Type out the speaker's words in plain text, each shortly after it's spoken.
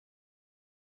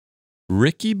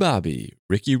Ricky Bobby.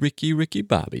 Ricky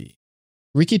Bobby.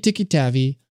 Ricky Tikki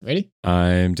Tavi. Ready?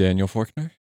 I'm Daniel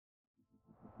Forkner.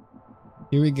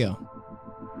 Here we go.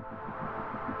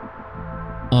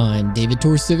 I'm David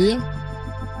Torcivia.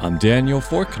 I'm Daniel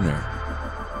Forkner.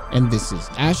 And this is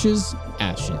Ashes,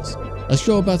 a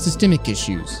show about systemic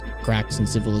issues, cracks in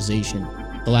civilization,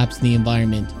 collapse in the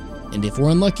environment, and if we're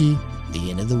unlucky, the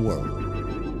end of the world.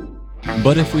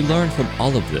 But if we learn from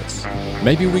all of this,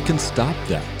 maybe we can stop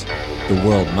that. The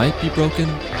world might be broken,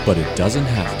 but it doesn't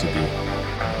have to be.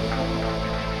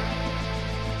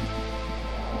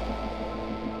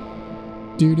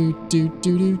 Do.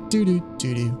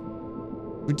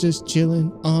 We're just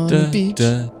chilling on the beach,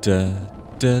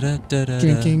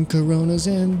 drinking Coronas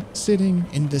and sitting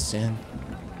in the sand.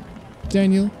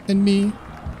 Daniel and me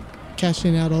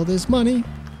cashing out all this money.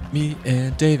 Me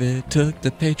and David took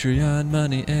the Patreon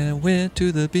money and went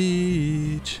to the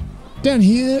beach. Down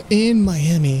here in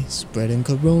Miami, spreading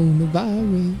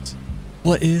coronavirus.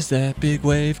 What is that big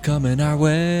wave coming our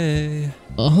way?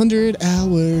 100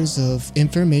 hours of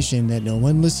information that no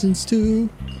one listens to.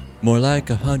 More like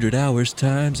 100 hours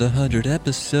times 100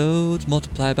 episodes,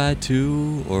 multiplied by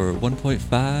 2 or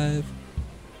 1.5.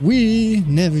 We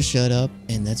never shut up,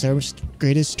 and that's our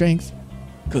greatest strength.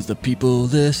 Because the people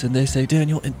listen, they say,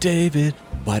 Daniel and David,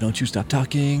 why don't you stop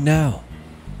talking now?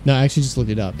 No, I actually just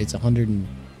looked it up. It's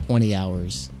 120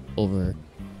 hours over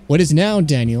what is now,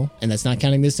 Daniel, and that's not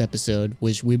counting this episode,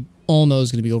 which we all know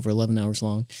is going to be over 11 hours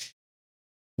long.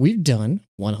 We've done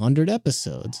 100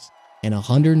 episodes and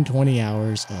 120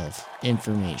 hours of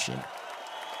information.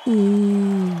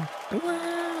 Ooh.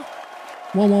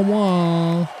 Wah, wah,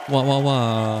 wah. Wah, wah,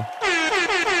 wah.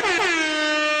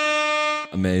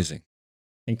 Amazing.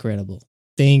 Incredible.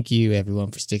 Thank you,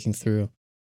 everyone, for sticking through.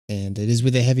 And it is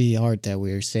with a heavy heart that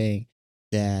we are saying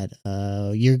that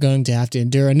you're going to have to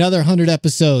endure another 100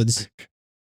 episodes.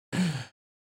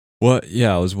 What?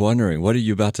 Yeah, I was wondering, what are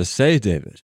you about to say,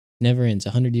 David? Never ends.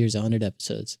 100 years, 100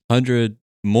 episodes. 100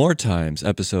 more times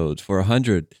episodes for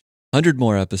 100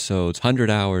 more episodes, 100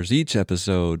 hours each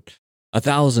episode,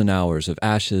 1,000 hours of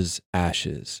ashes.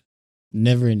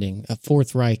 Never ending. A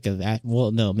Fourth Reich of,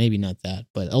 well, no, maybe not that,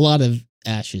 but a lot of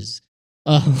ashes.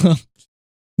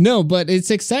 No, but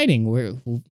it's exciting.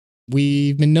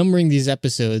 We've been numbering these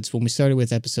episodes. When we started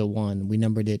with episode 1, we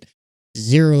numbered it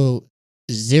 001,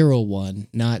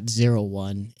 not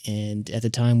 01. And at the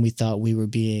time, we thought we were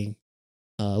being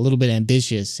a little bit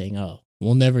ambitious, saying, "Oh,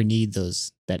 we'll never need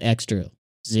that extra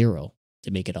 0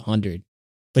 to make it 100."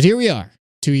 But here we are,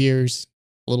 2 years,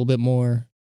 a little bit more,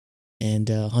 and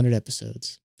 100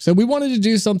 episodes. So we wanted to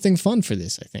do something fun for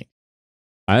this, I think.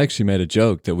 I actually made a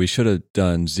joke that we should have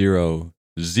done 001.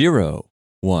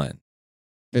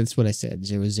 That's what I said,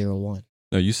 001.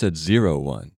 No, you said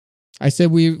 01. I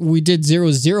said we did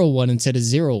 001 instead of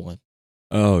 01.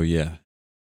 Oh, yeah.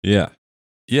 Yeah.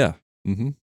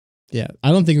 Mm-hmm. Yeah,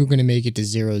 I don't think we're going to make it to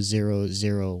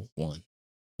 0001,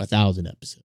 1,000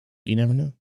 episodes. You never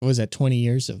know. What was that, 20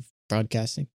 years of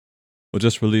broadcasting? We'll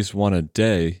just release one a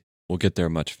day. We'll get there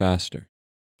much faster.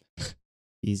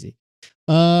 Easy.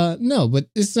 No, but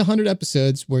this is 100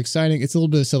 episodes. We're excited. It's a little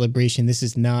bit of celebration. This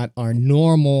is not our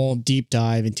normal deep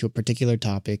dive into a particular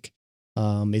topic.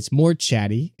 It's more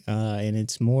chatty, and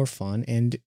it's more fun.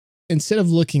 And instead of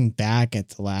looking back at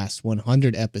the last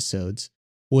 100 episodes,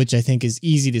 which I think is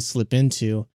easy to slip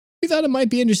into, we thought it might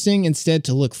be interesting instead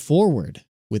to look forward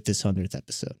with this 100th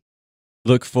episode.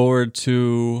 Look forward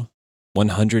to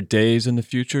 100 days in the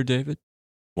future, David?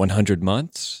 100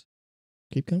 months?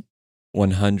 Keep going.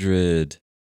 100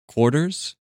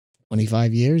 quarters?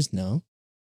 25 years? No.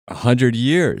 100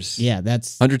 years? Yeah,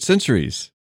 that's 100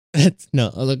 centuries? No,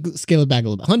 look, scale it back a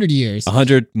little bit. 100 years.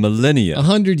 100 millennia.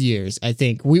 100 years, I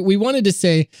think. We wanted to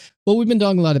say, well, we've been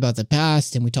talking a lot about the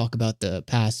past, and we talk about the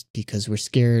past because we're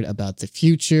scared about the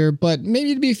future, but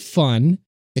maybe it'd be fun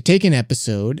to take an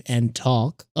episode and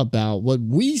talk about what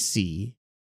we see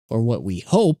or what we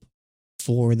hope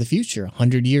for the future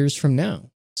 100 years from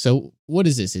now. So what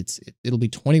is this? It'll be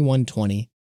 2120.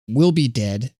 We'll be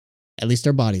dead. At least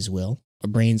our bodies will. Our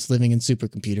brains living in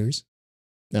supercomputers.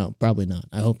 No, probably not.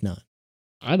 I hope not.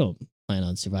 I don't plan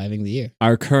on surviving the year.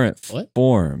 Our current What?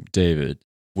 form, David,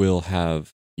 will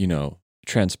have,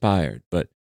 transpired. But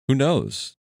who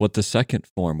knows what the second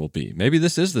form will be? Maybe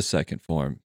this is the second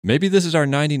form. Maybe this is our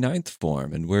 99th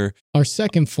form, and Our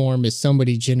second form is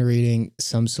somebody generating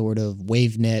some sort of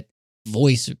WaveNet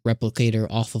voice replicator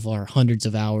off of our hundreds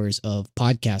of hours of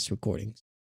podcast recordings.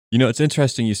 it's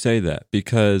interesting you say that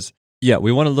because, yeah,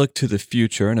 we want to look to the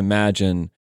future and imagine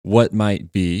what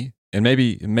might be and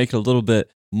maybe make it a little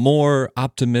bit more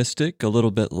optimistic, a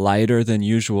little bit lighter than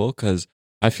usual, because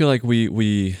I feel like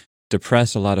we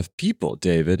depress a lot of people,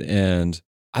 David, and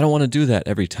I don't want to do that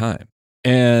every time.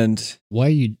 And what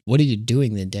are you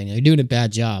doing then, Daniel? You're doing a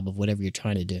bad job of whatever you're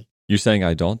trying to do. you're saying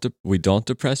we don't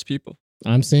depress people?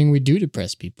 I'm saying we do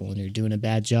depress people, and you're doing a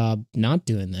bad job not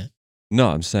doing that. No,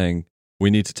 I'm saying we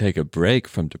need to take a break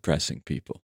from depressing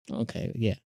people. Okay,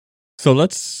 yeah. So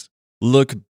let's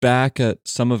look back at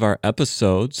some of our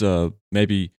episodes,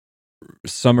 maybe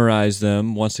summarize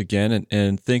them once again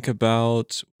and think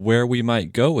about where we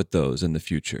might go with those in the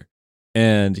future.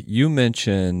 And you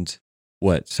mentioned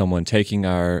someone taking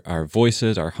our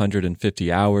voices, our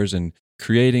 150 hours, and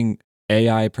creating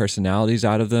AI personalities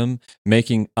out of them,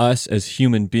 making us as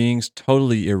human beings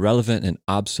totally irrelevant and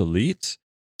obsolete,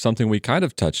 something we kind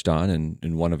of touched on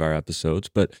in one of our episodes.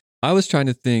 But I was trying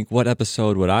to think, what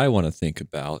episode would I want to think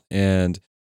about? And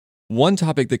one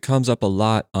topic that comes up a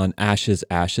lot on Ashes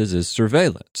is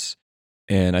surveillance.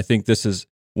 And I think this is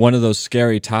one of those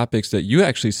scary topics that you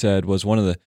actually said was one of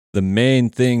the main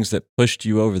things that pushed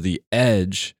you over the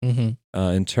edge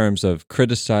in terms of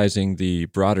criticizing the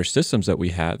broader systems that we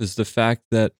have, is the fact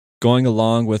that going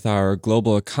along with our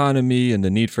global economy and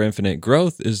the need for infinite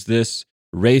growth is this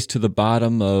race to the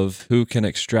bottom of who can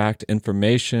extract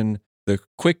information the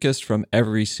quickest from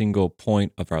every single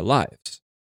point of our lives.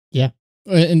 Yeah.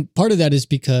 And part of that is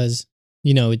because,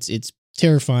 it's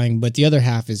terrifying, but the other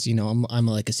half is, I'm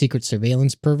like a secret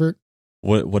surveillance pervert.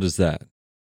 What is that?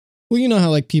 Well, you know how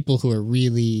like people who are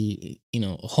really,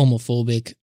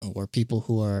 homophobic, or people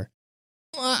who are,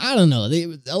 I don't know,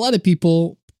 a lot of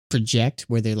people project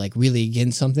where they're like really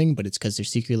against something, but it's because they're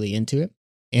secretly into it.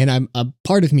 And a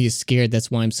part of me is scared. That's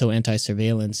why I'm so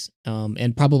anti-surveillance,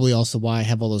 and probably also why I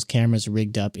have all those cameras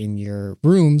rigged up in your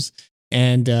rooms,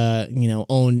 and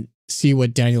own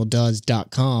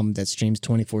seewhatdanieldoes.com that streams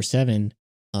 24/7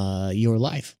 your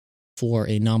life for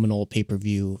a nominal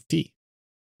pay-per-view fee.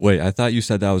 Wait, I thought you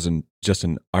said that was just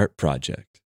an art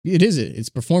project. It is. It's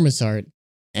performance art,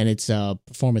 and it's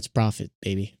performance profit,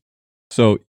 baby.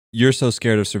 So you're so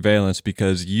scared of surveillance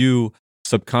because you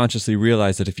subconsciously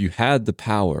realize that if you had the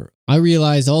power. I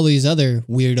realize all these other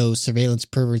weirdo surveillance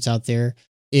perverts out there,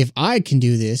 if I can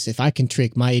do this, if I can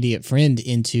trick my idiot friend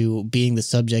into being the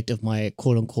subject of my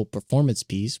quote-unquote performance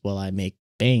piece while I make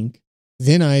bank,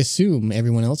 then I assume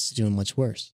everyone else is doing much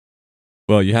worse.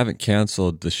 Well, you haven't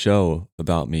canceled the show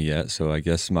about me yet, so I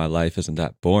guess my life isn't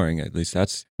that boring. At least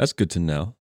that's good to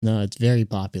know. No, it's very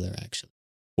popular, actually.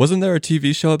 Wasn't there a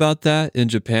TV show about that in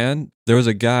Japan? There was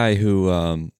a guy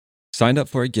who signed up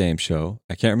for a game show.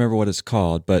 I can't remember what it's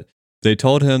called, but they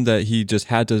told him that he just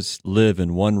had to live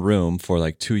in one room for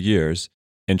like 2 years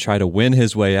and try to win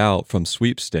his way out from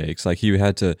sweepstakes. Like he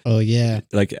had to. Oh yeah.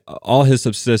 Like all his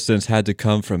subsistence had to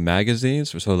come from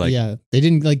magazines. So like. Yeah, they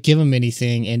didn't like give him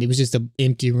anything, and it was just an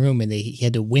empty room, and he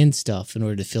had to win stuff in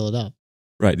order to fill it up.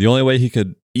 Right. The only way he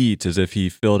could eat is if he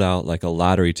filled out like a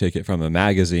lottery ticket from a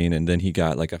magazine, and then he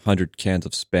got like 100 cans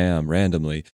of Spam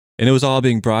randomly. And it was all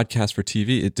being broadcast for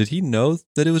TV. Did he know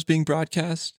that it was being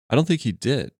broadcast? I don't think he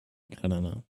did. I don't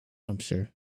know. I'm sure.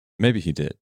 Maybe he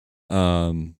did.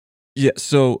 Yeah,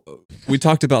 so we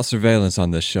talked about surveillance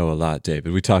on this show a lot,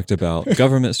 David. We talked about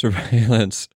government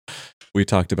surveillance. We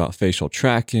talked about facial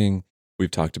tracking.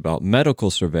 We've talked about medical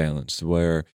surveillance,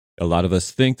 where a lot of us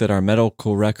think that our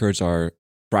medical records are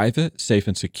private, safe,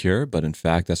 and secure, but in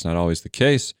fact, that's not always the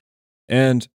case.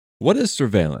 And what is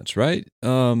surveillance, right?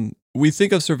 We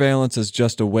think of surveillance as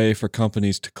just a way for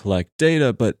companies to collect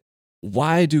data, but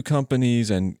why do companies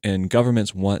and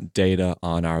governments want data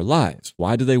on our lives?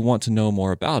 Why do they want to know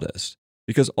more about us?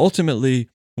 Because ultimately,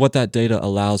 what that data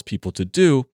allows people to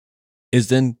do is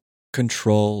then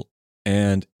control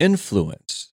and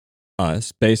influence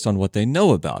us based on what they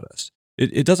know about us.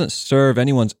 It doesn't serve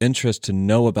anyone's interest to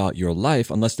know about your life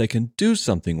unless they can do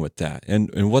something with that.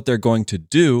 And what they're going to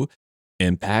do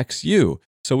impacts you.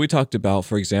 So we talked about,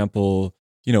 for example,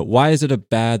 why is it a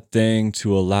bad thing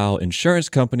to allow insurance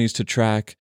companies to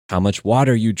track how much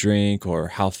water you drink or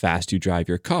how fast you drive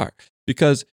your car?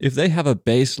 Because if they have a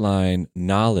baseline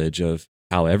knowledge of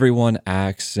how everyone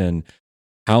acts and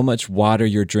how much water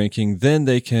you're drinking, then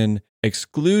they can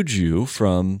exclude you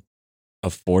from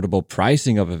affordable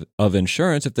pricing of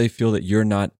insurance if they feel that you're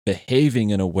not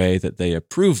behaving in a way that they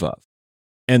approve of.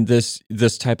 And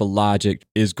this type of logic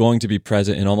is going to be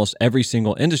present in almost every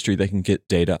single industry that can get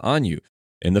data on you.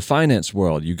 In the finance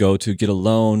world, you go to get a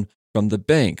loan from the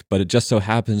bank, but it just so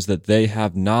happens that they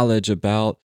have knowledge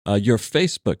about your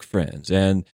Facebook friends.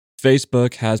 And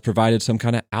Facebook has provided some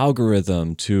kind of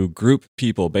algorithm to group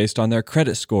people based on their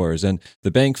credit scores. And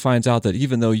the bank finds out that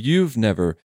even though you've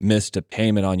never missed a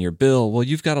payment on your bill, well,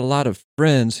 you've got a lot of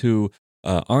friends who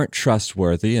aren't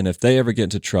trustworthy. And if they ever get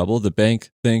into trouble, the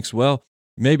bank thinks, well,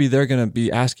 maybe they're going to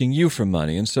be asking you for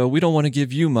money. And so we don't want to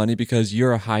give you money because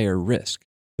you're a higher risk.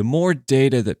 The more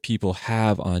data that people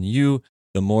have on you,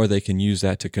 the more they can use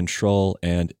that to control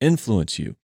and influence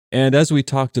you. And as we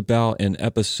talked about in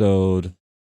episode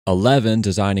 11,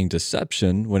 Designing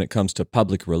Deception, when it comes to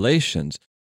public relations,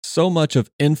 so much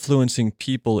of influencing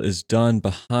people is done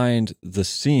behind the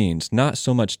scenes, not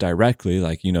so much directly,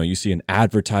 like, you see an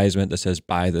advertisement that says,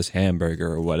 buy this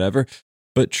hamburger or whatever,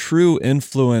 but true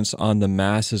influence on the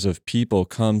masses of people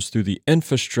comes through the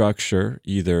infrastructure,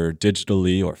 either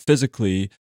digitally or physically,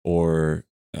 or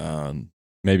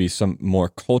maybe some more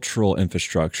cultural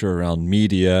infrastructure around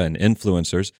media and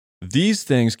influencers. These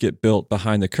things get built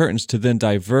behind the curtains to then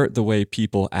divert the way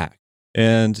people act.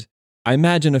 And I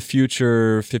imagine a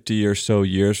future 50 or so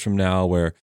years from now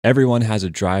where everyone has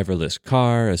a driverless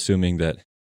car, assuming that,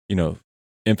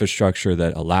 infrastructure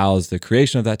that allows the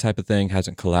creation of that type of thing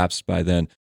hasn't collapsed by then.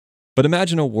 But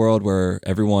imagine a world where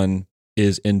everyone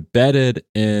is embedded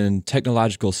in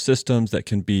technological systems that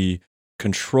can be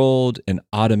controlled and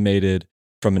automated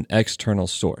from an external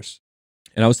source.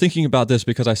 And I was thinking about this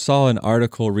because I saw an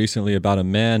article recently about a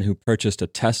man who purchased a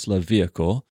Tesla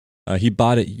vehicle. He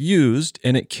bought it used,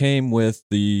 and it came with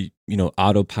the,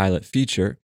 autopilot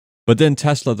feature. But then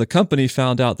Tesla, the company,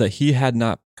 found out that he had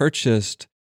not purchased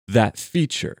that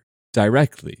feature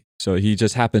directly. So he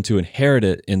just happened to inherit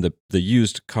it in the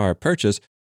used car purchase.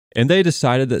 And they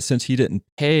decided that since he didn't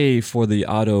pay for the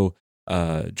auto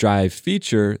drive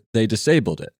feature, they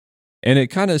disabled it. And it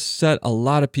kind of set a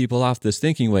lot of people off this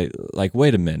thinking, wait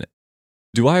a minute.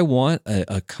 Do I want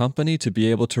a company to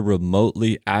be able to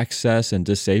remotely access and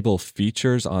disable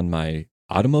features on my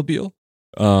automobile?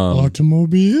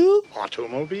 Automobile?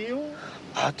 Automobile?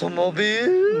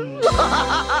 Automobile?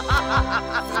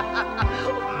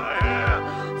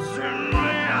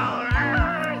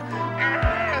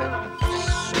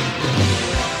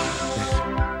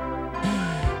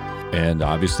 And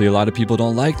obviously a lot of people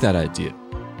don't like that idea.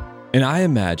 And I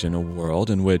imagine a world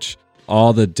in which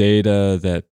all the data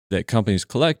that companies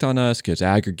collect on us gets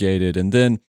aggregated. And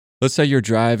then let's say you're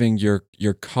driving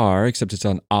your car, except it's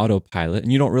on autopilot,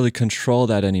 and you don't really control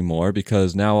that anymore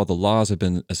because now all the laws have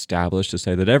been established to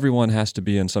say that everyone has to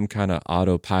be in some kind of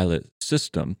autopilot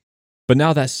system. But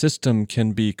now that system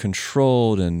can be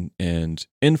controlled and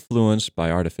influenced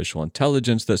by artificial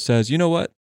intelligence that says, you know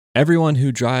what? Everyone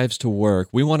who drives to work,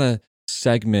 we want to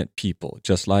segment people,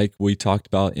 just like we talked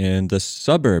about in the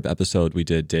suburb episode we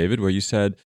did, David, where you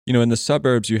said, in the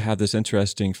suburbs, you have this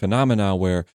interesting phenomena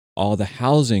where all the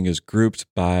housing is grouped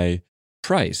by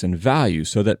price and value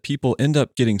so that people end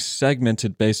up getting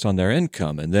segmented based on their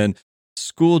income. And then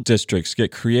school districts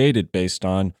get created based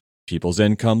on people's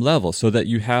income level so that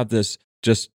you have this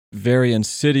just very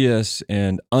insidious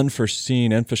and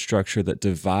unforeseen infrastructure that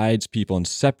divides people and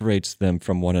separates them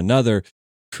from one another,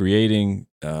 creating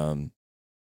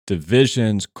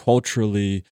divisions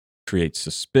culturally, creates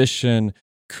suspicion,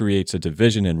 creates a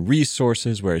division in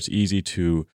resources where it's easy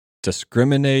to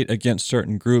discriminate against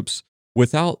certain groups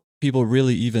without people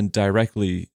really even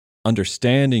directly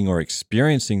understanding or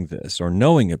experiencing this or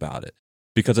knowing about it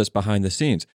because it's behind the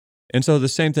scenes. And so the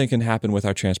same thing can happen with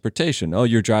our transportation. Oh,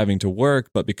 you're driving to work,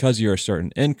 but because you're a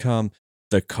certain income,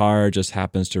 the car just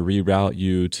happens to reroute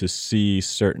you to see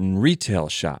certain retail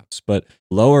shops. But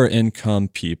lower income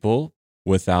people,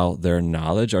 without their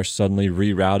knowledge, are suddenly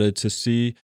rerouted to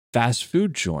see fast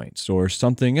food joints or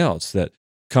something else that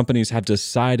companies have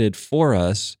decided for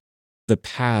us the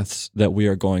paths that we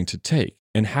are going to take.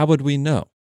 And how would we know?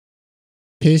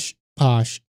 Pish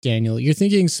posh, Daniel. You're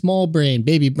thinking small brain,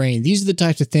 baby brain. These are the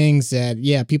types of things that,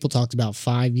 people talked about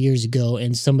 5 years ago,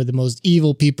 and some of the most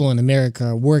evil people in America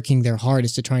are working their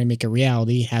hardest to try and make a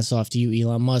reality. Hats off to you,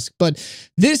 Elon Musk. But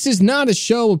this is not a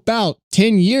show about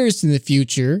 10 years in the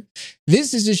future.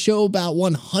 This is a show about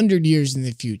 100 years in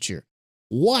the future.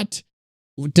 What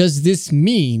does this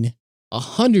mean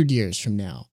 100 years from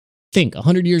now? Think,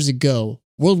 100 years ago,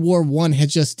 World War I had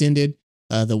just ended.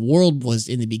 The world was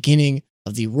in the beginning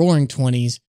of the roaring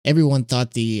 20s. Everyone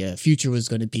thought the future was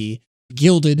going to be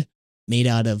gilded, made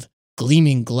out of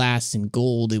gleaming glass and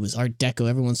gold. It was Art Deco.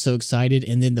 Everyone's so excited.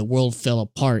 And then the world fell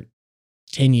apart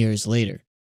 10 years later.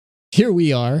 Here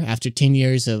we are after 10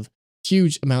 years of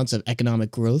huge amounts of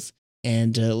economic growth.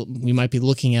 And we might be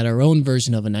looking at our own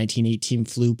version of a 1918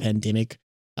 flu pandemic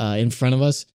in front of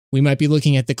us. We might be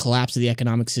looking at the collapse of the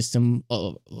economic system,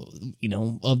 of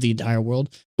the entire world.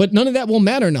 But none of that will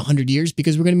matter in 100 years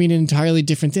because we're going to mean an entirely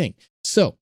different thing.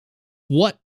 So,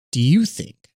 what do you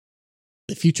think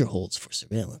the future holds for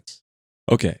surveillance?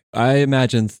 Okay, I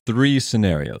imagine 3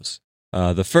 scenarios.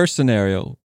 The first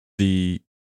scenario, the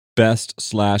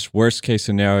best/worst case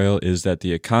scenario, is that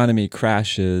the economy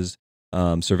crashes,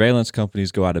 surveillance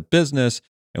companies go out of business,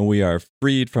 and we are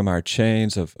freed from our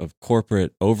chains of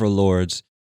corporate overlords,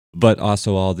 but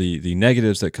also all the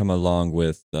negatives that come along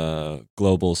with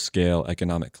global scale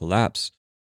economic collapse.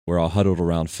 We're all huddled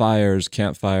around fires,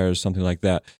 campfires, something like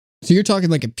that. So you're talking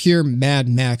like a pure Mad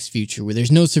Max future where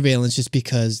there's no surveillance just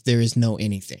because there is no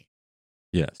anything.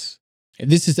 Yes.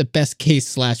 This is the best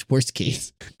case/worst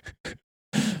case.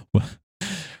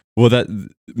 Well, that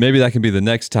maybe that can be the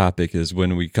next topic, is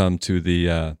when we come to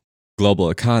the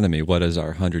global economy. What is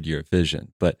our 100-year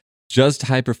vision? But just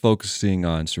hyper-focusing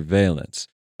on surveillance.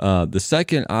 The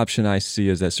second option I see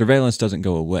is that surveillance doesn't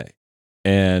go away.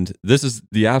 And this is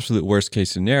the absolute worst case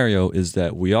scenario, is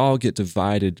that we all get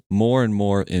divided more and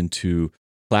more into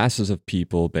classes of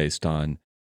people based on,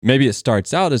 maybe it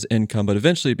starts out as income, but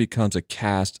eventually it becomes a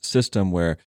caste system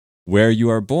where you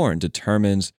are born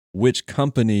determines which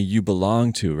company you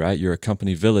belong to, right? You're a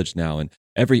company village now, and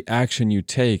every action you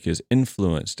take is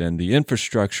influenced, and the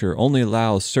infrastructure only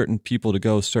allows certain people to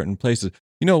go certain places.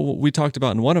 You know, we talked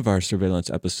about in one of our surveillance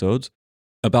episodes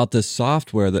about this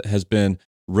software that has been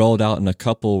rolled out in a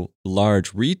couple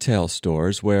large retail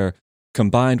stores where,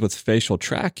 combined with facial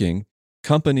tracking,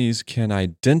 companies can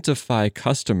identify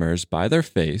customers by their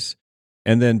face,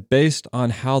 and then based on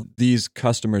how these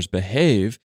customers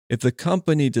behave, if the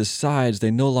company decides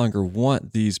they no longer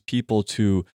want these people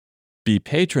to be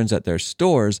patrons at their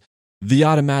stores, the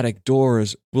automatic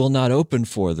doors will not open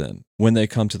for them when they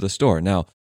come to the store. Now,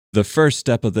 the first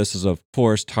step of this is, of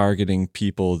course, targeting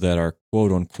people that are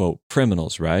quote unquote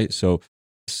criminals, right? So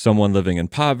someone living in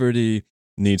poverty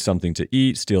needs something to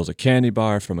eat, steals a candy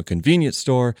bar from a convenience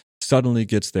store, suddenly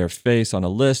gets their face on a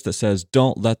list that says,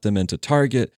 don't let them into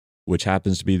Target, which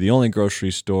happens to be the only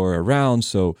grocery store around.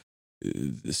 So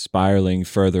spiraling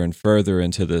further and further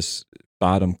into this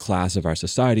bottom class of our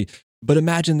society. But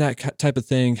imagine that type of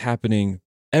thing happening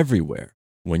everywhere.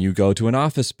 When you go to an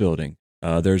office building,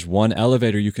 there's one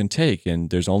elevator you can take,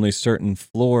 and there's only certain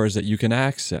floors that you can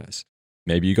access.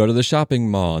 Maybe you go to the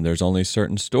shopping mall, and there's only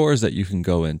certain stores that you can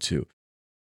go into.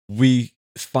 We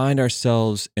find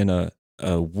ourselves in a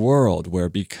world where,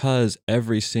 because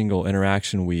every single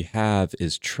interaction we have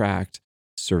is tracked,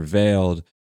 surveilled,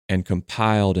 and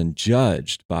compiled and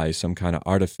judged by some kind of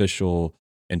artificial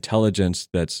intelligence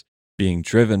that's being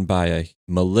driven by a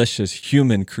malicious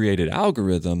human-created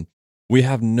algorithm, we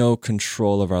have no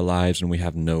control of our lives and we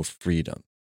have no freedom.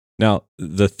 Now,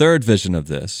 the third vision of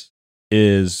this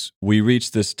is we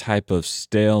reach this type of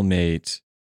stalemate,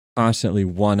 constantly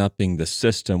one-upping the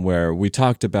system, where we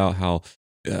talked about how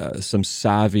some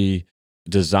savvy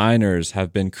designers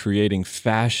have been creating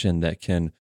fashion that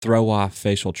can throw off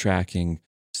facial tracking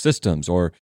systems,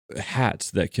 or hats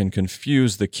that can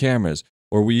confuse the cameras,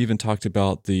 or we even talked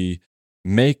about the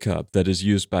makeup that is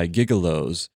used by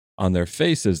gigolos on their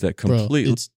faces that completely...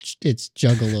 Bro, it's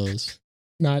juggalos,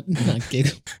 not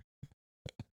gigolos.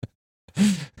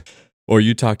 Or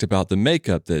you talked about the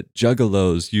makeup that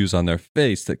juggalos use on their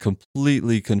face that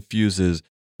completely confuses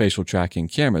facial tracking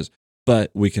cameras.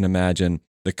 But we can imagine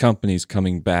the companies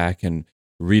coming back and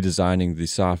redesigning the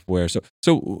software.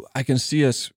 So I can see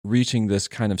us reaching this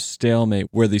kind of stalemate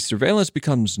where the surveillance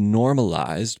becomes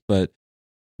normalized, but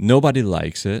nobody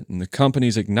likes it. And the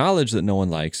companies acknowledge that no one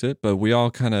likes it, but we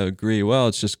all kind of agree, well,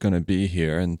 it's just going to be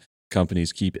here. And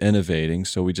companies keep innovating.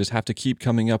 So we just have to keep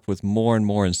coming up with more and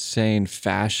more insane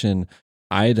fashion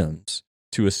items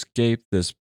to escape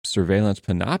this surveillance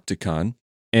panopticon.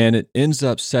 And it ends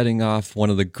up setting off one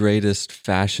of the greatest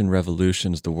fashion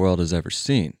revolutions the world has ever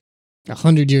seen.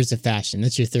 100 years of fashion.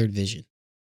 That's your third vision.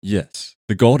 Yes,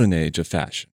 the golden age of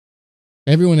fashion.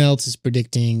 Everyone else is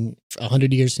predicting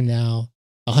 100 years from now,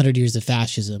 100 years of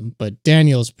fascism, but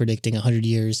Daniel's predicting 100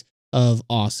 years of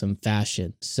awesome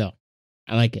fashion. So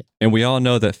I like it. And we all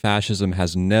know that fascism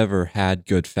has never had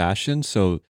good fashion.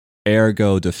 So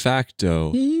ergo de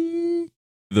facto,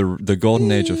 the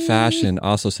golden age of fashion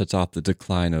also sets off the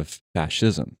decline of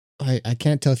fascism. I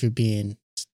can't tell if you're being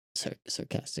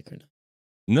sarcastic or not.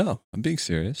 No, I'm being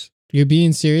serious. You're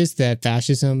being serious that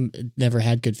fascism never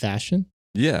had good fashion?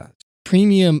 Yeah.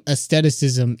 Premium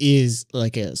aestheticism is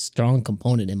like a strong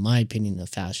component, in my opinion, of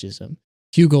fascism.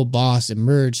 Hugo Boss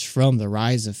emerged from the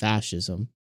rise of fascism.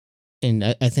 And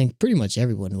I think pretty much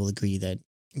everyone will agree that,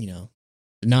 you know,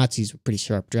 the Nazis were pretty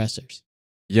sharp dressers.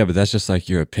 Yeah, but that's just like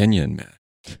your opinion, man.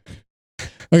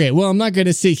 Okay, well, I'm not going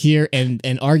to sit here and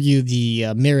argue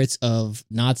the merits of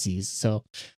Nazis. So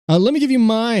let me give you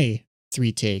my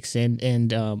three takes. And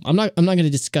I'm not going to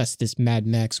discuss this Mad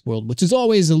Max world, which is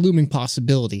always a looming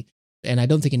possibility. And I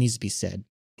don't think it needs to be said.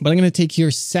 But I'm going to take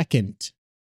your second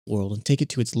world and take it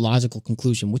to its logical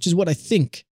conclusion, which is what I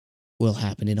think will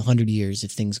happen in 100 years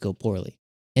if things go poorly.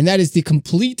 And that is the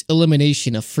complete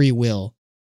elimination of free will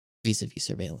vis-a-vis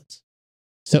surveillance.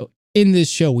 So in this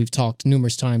show, we've talked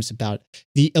numerous times about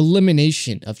the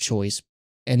elimination of choice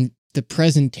and the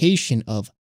presentation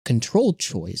of controlled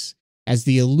choice as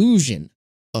the illusion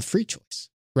of free choice,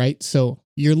 right? So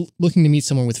you're looking to meet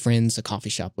someone with friends, a coffee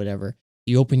shop, whatever.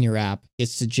 You open your app, it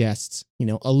suggests,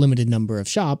 a limited number of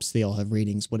shops. They all have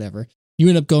ratings, whatever. You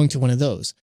end up going to one of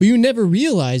those. But you never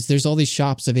realize there's all these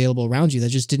shops available around you that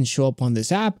just didn't show up on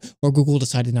this app, or Google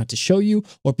decided not to show you,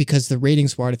 or because the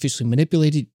ratings were artificially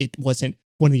manipulated, it wasn't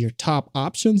one of your top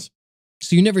options.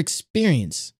 So you never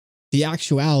experience the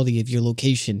actuality of your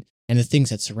location and the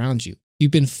things that surround you. You've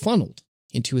been funneled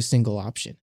into a single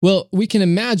option. Well, we can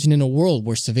imagine in a world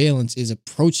where surveillance is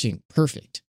approaching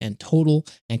perfect and total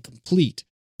and complete,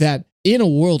 that in a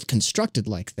world constructed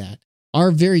like that,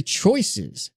 our very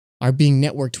choices are being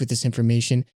networked with this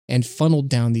information and funneled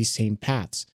down these same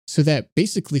paths. So that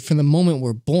basically from the moment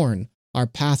we're born, our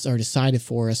paths are decided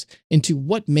for us into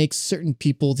what makes certain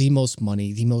people the most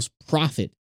money, the most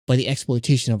profit by the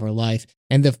exploitation of our life,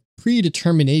 and the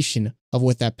predetermination of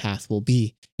what that path will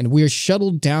be. And we are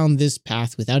shuttled down this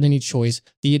path without any choice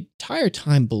the entire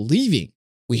time, believing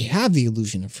we have the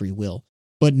illusion of free will,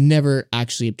 but never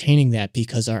actually obtaining that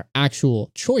because our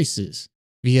actual choices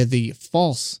via the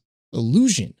false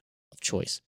illusion of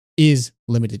choice is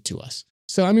limited to us.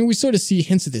 So, we sort of see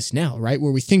hints of this now, right?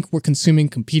 Where we think we're consuming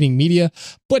competing media,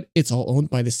 but it's all owned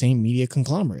by the same media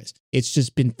conglomerates. It's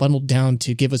just been funneled down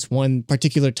to give us one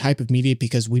particular type of media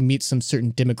because we meet some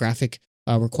certain demographic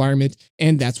requirement,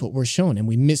 and that's what we're shown. And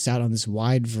we miss out on this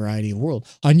wide variety of world.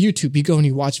 On YouTube, you go and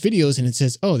you watch videos and it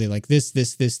says, oh, they like this.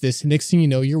 And next thing you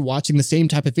know, you're watching the same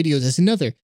type of videos as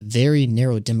another very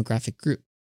narrow demographic group.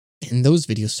 And those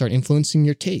videos start influencing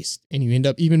your taste. And you end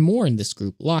up even more in this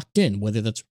group, locked in, whether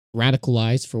that's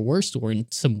radicalized for worse or in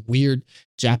some weird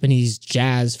Japanese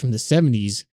jazz from the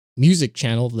 70s music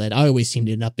channel that I always seem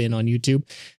to end up in on YouTube.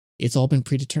 It's all been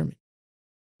predetermined.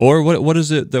 Or what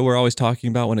is it that we're always talking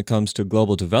about when it comes to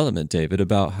global development, David,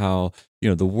 about how,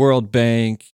 the World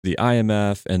Bank, the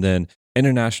IMF, and then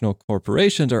international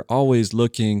corporations are always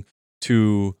looking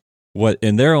to what,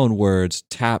 in their own words,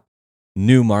 tap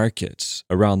new markets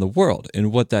around the world.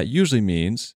 And what that usually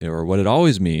means, or what it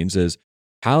always means, is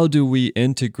how do we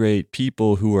integrate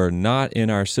people who are not in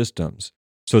our systems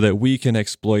so that we can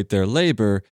exploit their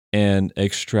labor and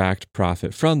extract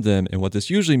profit from them? And what this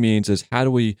usually means is how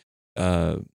do we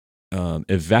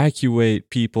evacuate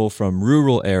people from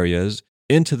rural areas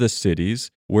into the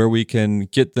cities where we can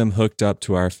get them hooked up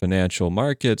to our financial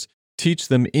markets, teach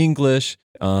them English,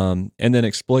 and then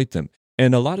exploit them.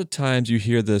 And a lot of times you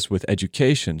hear this with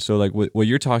education. So like what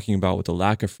you're talking about with the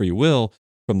lack of free will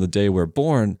from the day we're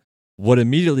born, what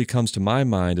immediately comes to my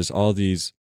mind is all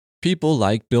these people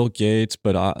like Bill Gates,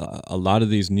 but a lot of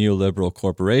these neoliberal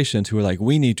corporations who are like,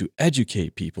 we need to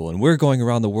educate people. And we're going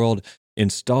around the world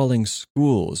installing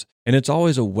schools. And it's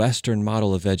always a Western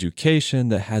model of education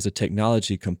that has a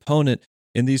technology component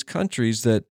in these countries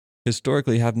that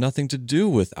historically have nothing to do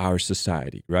with our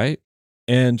society, right?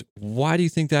 And why do you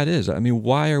think that is?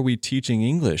 Why are we teaching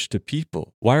English to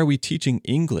people? Why are we teaching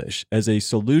English as a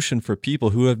solution for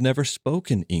people who have never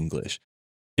spoken English?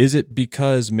 Is it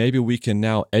because maybe we can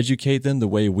now educate them the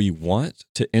way we want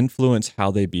to influence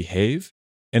how they behave?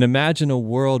 And imagine a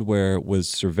world where, with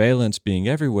surveillance being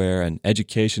everywhere and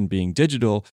education being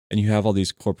digital, and you have all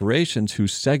these corporations who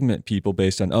segment people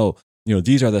based on,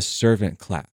 these are the servant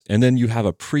class. And then you have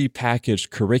a prepackaged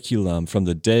curriculum from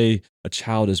the day a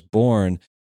child is born,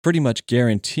 pretty much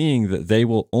guaranteeing that they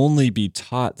will only be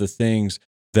taught the things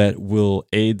that will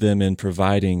aid them in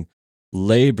providing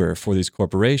labor for these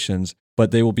corporations,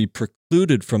 but they will be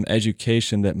precluded from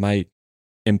education that might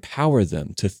empower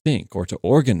them to think or to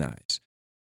organize.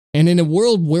 And in a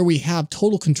world where we have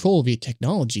total control via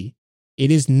technology,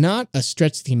 it is not a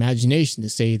stretch of the imagination to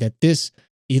say that this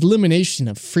elimination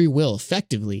of free will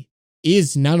effectively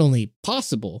is not only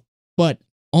possible, but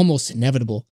almost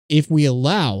inevitable if we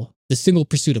allow the single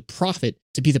pursuit of profit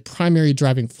to be the primary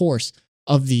driving force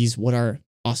of these, what are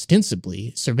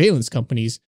ostensibly surveillance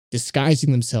companies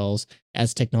disguising themselves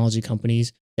as technology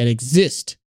companies that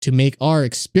exist to make our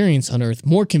experience on Earth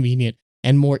more convenient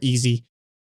and more easy,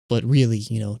 but really,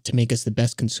 to make us the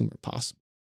best consumer possible.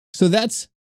 So that's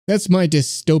my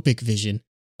dystopic vision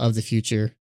of the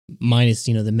future, minus,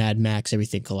 the Mad Max,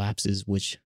 everything collapses,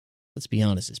 which, let's be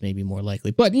honest, is maybe more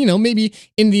likely. But, maybe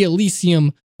in the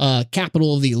Elysium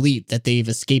capital of the elite that they've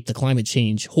escaped the climate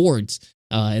change hordes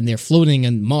and they're floating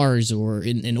on Mars or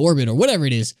in orbit or whatever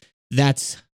it is,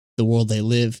 that's the world they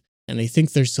live, and they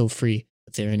think they're so free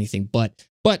that they're anything but.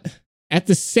 But at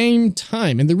the same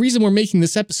time, and the reason we're making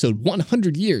this episode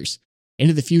 100 years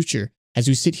into the future, as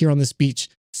we sit here on this beach,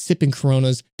 sipping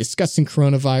Coronas, discussing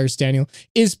coronavirus, Daniel,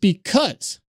 is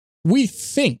because we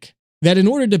think that in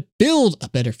order to build a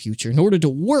better future, in order to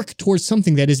work towards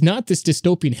something that is not this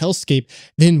dystopian hellscape,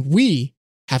 then we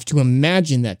have to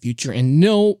imagine that future and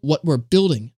know what we're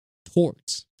building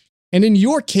towards. And in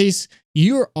your case,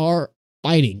 you are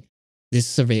fighting this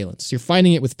surveillance. You're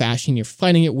fighting it with fashion. You're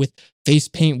fighting it with face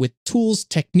paint, with tools,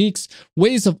 techniques,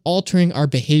 ways of altering our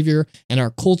behavior and our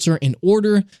culture in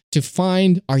order to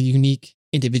find our unique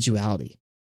individuality.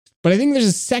 But I think there's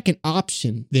a second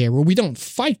option there where we don't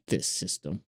fight this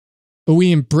system, but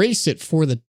we embrace it for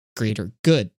the greater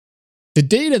good. The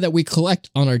data that we collect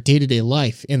on our day-to-day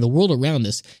life and the world around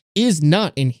us is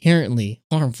not inherently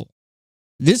harmful.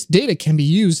 This data can be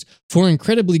used for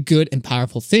incredibly good and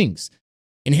powerful things,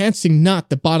 enhancing not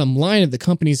the bottom line of the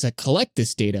companies that collect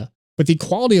this data, but the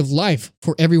quality of life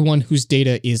for everyone whose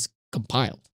data is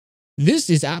compiled. This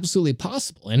is absolutely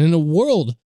possible, and in a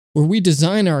world where we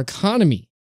design our economy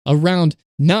around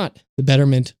not the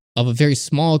betterment of a very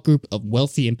small group of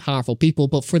wealthy and powerful people,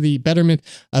 but for the betterment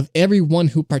of everyone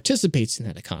who participates in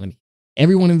that economy,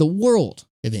 everyone in the world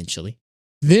eventually,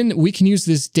 then we can use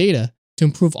this data to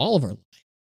improve all of our lives.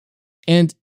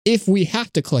 And if we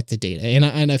have to collect the data,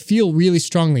 and I feel really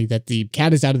strongly that the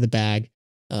cat is out of the bag,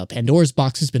 Pandora's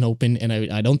box has been opened, and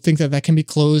I don't think that can be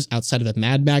closed outside of a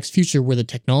Mad Max future where the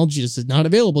technology is not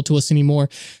available to us anymore.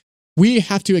 We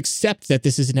have to accept that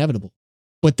this is inevitable,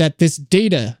 but that this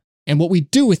data and what we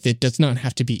do with it does not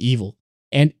have to be evil.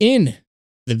 And in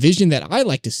the vision that I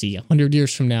like to see 100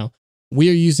 years from now, we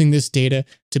are using this data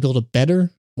to build a better,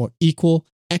 more equal,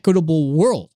 equitable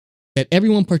world that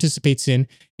everyone participates in,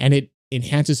 and it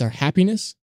enhances our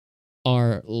happiness,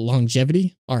 our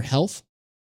longevity, our health,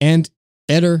 and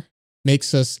better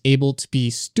makes us able to be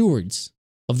stewards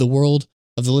of the world,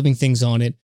 of the living things on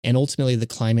it, and ultimately the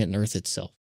climate and Earth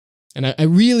itself. And I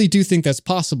really do think that's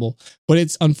possible, but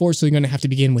it's unfortunately going to have to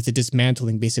begin with the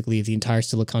dismantling, basically, of the entire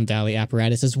Silicon Valley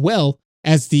apparatus, as well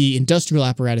as the industrial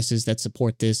apparatuses that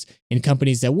support this in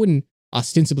companies that wouldn't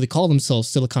ostensibly call themselves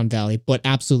Silicon Valley, but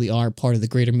absolutely are part of the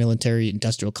greater military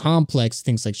industrial complex,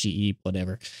 things like GE,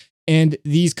 whatever. And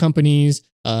these companies,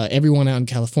 everyone out in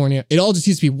California, it all just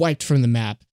needs to be wiped from the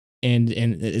map, and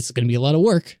it's going to be a lot of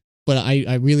work. But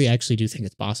I really actually do think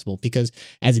it's possible, because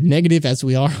as negative as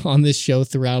we are on this show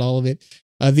throughout all of it,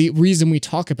 the reason we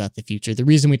talk about the future, the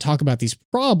reason we talk about these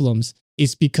problems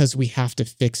is because we have to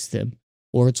fix them,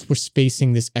 or we're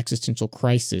facing this existential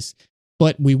crisis.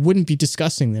 But we wouldn't be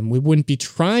discussing them. We wouldn't be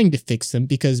trying to fix them,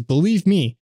 because believe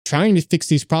me, trying to fix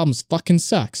these problems fucking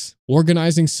sucks.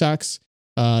 Organizing sucks.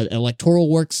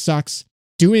 Electoral work sucks.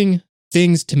 Doing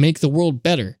things to make the world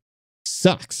better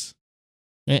sucks.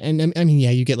 And I mean, yeah,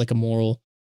 you get like a moral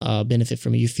benefit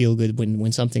from it. You feel good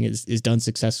when something is done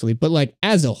successfully. But like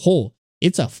as a whole,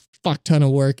 it's a fuck ton of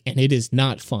work, and it is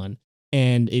not fun.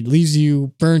 And it leaves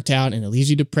you burnt out, and it leaves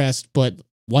you depressed. But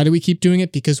why do we keep doing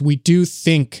it? Because we do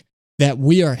think that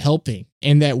we are helping,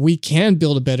 and that we can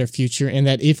build a better future, and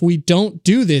that if we don't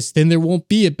do this, then there won't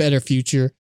be a better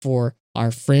future for our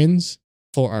friends,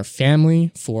 for our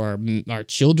family, for our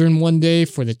children one day,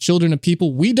 for the children of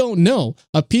people we don't know,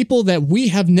 of people that we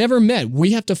have never met.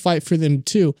 We have to fight for them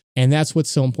too. And that's what's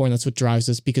so important. That's what drives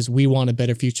us, because we want a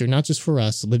better future, not just for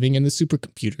us living in the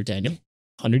supercomputer, Daniel,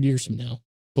 100 years from now,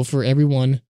 but for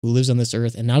everyone who lives on this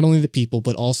earth, and not only the people,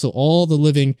 but also all the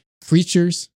living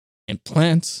creatures and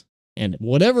plants and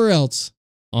whatever else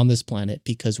on this planet,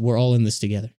 because we're all in this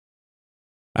together.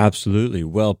 Absolutely.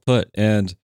 Well put.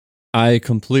 And I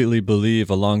completely believe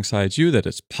alongside you that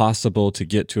it's possible to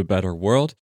get to a better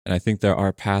world. And I think there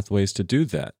are pathways to do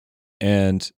that.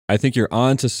 And I think you're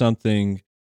on to something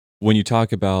when you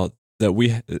talk about that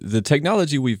the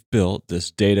technology we've built,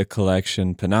 this data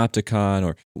collection, Panopticon,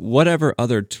 or whatever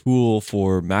other tool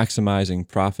for maximizing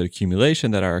profit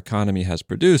accumulation that our economy has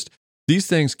produced, these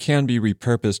things can be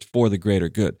repurposed for the greater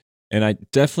good. And I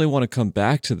definitely want to come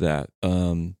back to that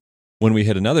when we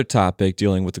hit another topic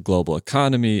dealing with the global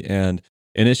economy, and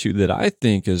an issue that I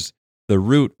think is the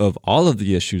root of all of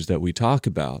the issues that we talk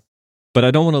about. But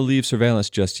I don't want to leave surveillance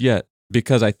just yet,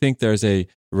 because I think there's a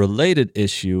related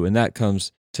issue, and that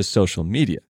comes to social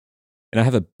media. And I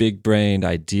have a big-brained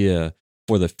idea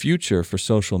for the future for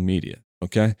social media,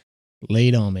 okay? Lay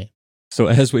it on me. So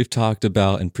as we've talked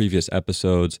about in previous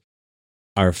episodes,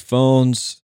 our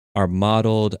phones are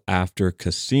modeled after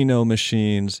casino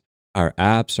machines. Our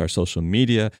apps, our social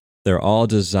media, they're all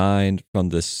designed from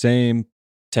the same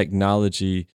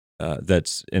technology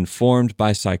that's informed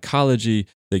by psychology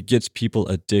that gets people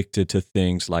addicted to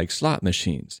things like slot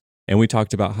machines. And we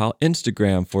talked about how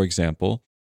Instagram, for example,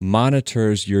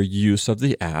 monitors your use of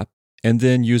the app and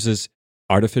then uses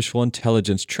artificial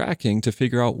intelligence tracking to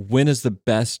figure out when is the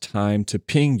best time to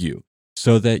ping you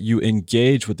so that you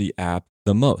engage with the app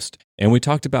the most. And we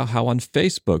talked about how on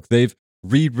Facebook, they've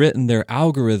rewritten their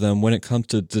algorithm when it comes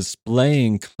to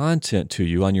displaying content to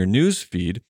you on your news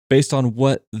feed based on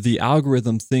what the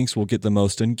algorithm thinks will get the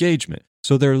most engagement.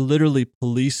 So they're literally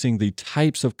policing the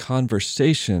types of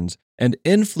conversations and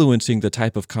influencing the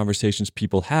type of conversations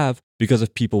people have, because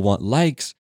if people want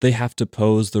likes, they have to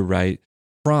pose the right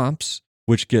prompts,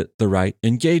 which get the right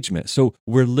engagement. So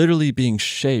we're literally being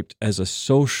shaped as a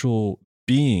social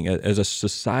being, as a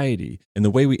society, in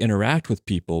the way we interact with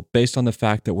people based on the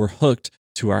fact that we're hooked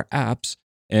to our apps,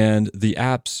 and the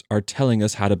apps are telling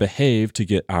us how to behave to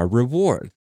get our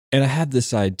reward. And I had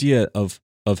this idea of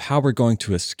how we're going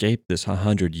to escape this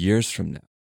 100 years from now.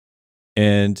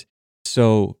 And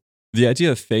so the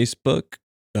idea of Facebook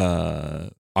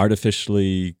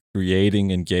artificially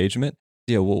creating engagement,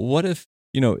 well, what if,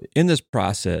 in this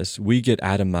process, we get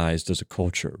atomized as a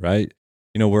culture, right?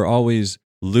 We're always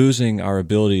losing our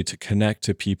ability to connect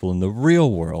to people in the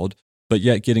real world, but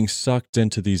yet getting sucked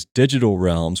into these digital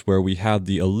realms where we have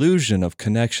the illusion of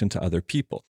connection to other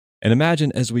people. And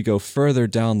imagine as we go further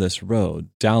down this road,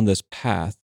 down this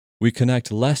path, we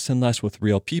connect less and less with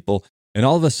real people. And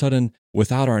all of a sudden,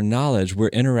 without our knowledge, we're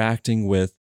interacting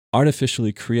with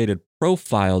artificially created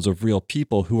profiles of real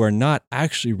people who are not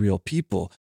actually real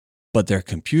people, but they're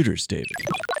computers, David.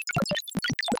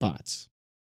 Bots.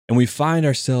 And we find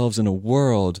ourselves in a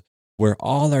world where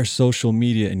all our social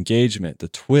media engagement, the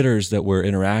Twitters that we're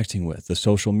interacting with, the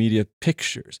social media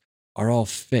pictures are all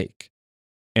fake.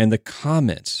 And the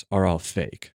comments are all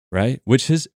fake, right? Which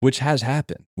has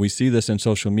happened. We see this in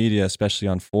social media, especially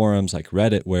on forums like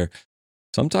Reddit, where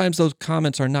sometimes those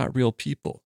comments are not real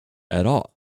people at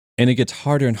all. And it gets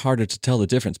harder and harder to tell the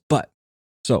difference. But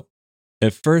so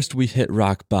at first we hit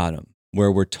rock bottom,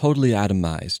 where we're totally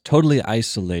atomized, totally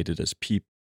isolated as people,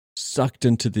 sucked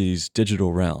into these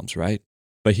digital realms, right?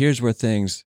 But here's where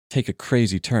things take a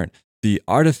crazy turn. The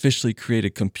artificially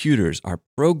created computers are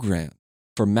programmed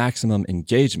for maximum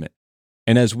engagement.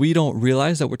 And as we don't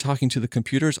realize that we're talking to the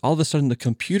computers, all of a sudden the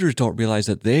computers don't realize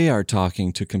that they are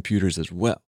talking to computers as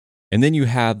well. And then you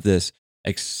have this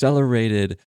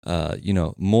accelerated,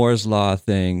 Moore's law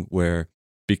thing where,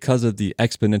 because of the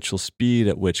exponential speed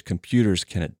at which computers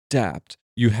can adapt,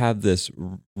 you have this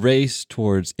race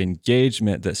towards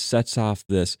engagement that sets off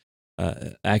this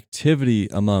activity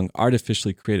among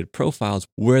artificially created profiles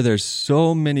where there's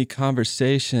so many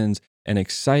conversations and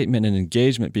excitement and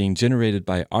engagement being generated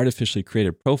by artificially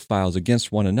created profiles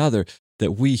against one another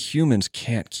that we humans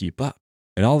can't keep up.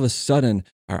 And all of a sudden,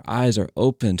 our eyes are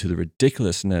open to the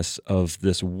ridiculousness of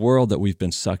this world that we've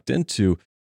been sucked into.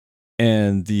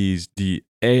 And the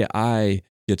AI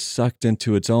gets sucked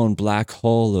into its own black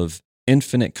hole of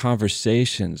infinite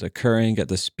conversations occurring at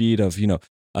the speed of,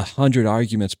 100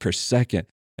 arguments per second.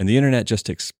 And the internet just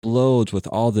explodes with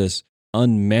all this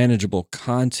unmanageable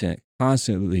content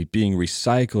constantly being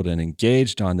recycled and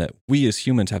engaged on that we as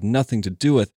humans have nothing to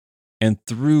do with. And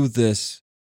through this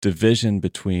division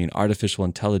between artificial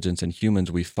intelligence and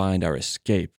humans, we find our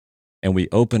escape. And we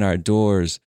open our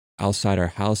doors outside our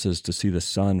houses to see the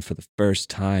sun for the first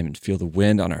time and feel the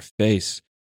wind on our face.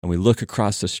 And we look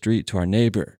across the street to our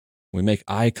neighbor. We make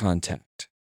eye contact.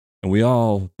 And we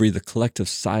all breathe a collective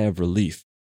sigh of relief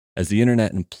as the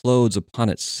internet implodes upon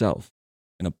itself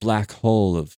in a black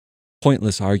hole of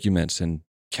pointless arguments and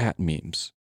cat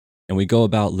memes. And we go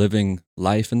about living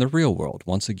life in the real world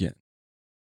once again.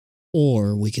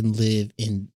 Or we can live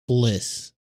in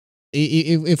bliss.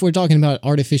 If we're talking about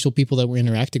artificial people that we're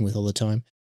interacting with all the time,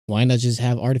 why not just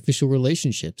have artificial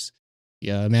relationships?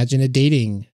 Yeah, imagine a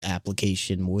dating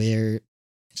application where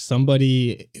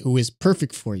somebody who is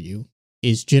perfect for you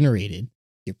is generated.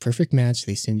 Your perfect match.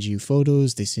 They send you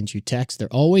photos. They send you texts. They're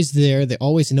always there. They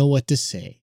always know what to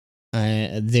say.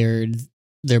 They're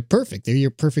perfect. They're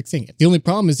your perfect thing. The only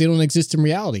problem is they don't exist in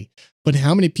reality. But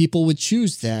how many people would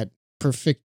choose that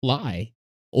perfect lie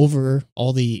over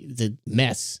all the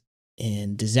mess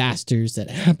and disasters that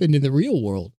happen in the real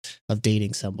world of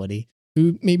dating somebody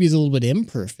who maybe is a little bit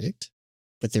imperfect,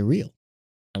 but they're real?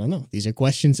 I don't know. These are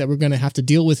questions that we're going to have to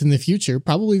deal with in the future,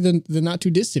 probably the not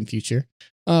too distant future.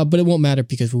 But it won't matter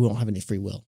because we won't have any free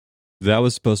will. That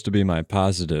was supposed to be my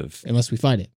positive. Unless we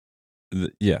fight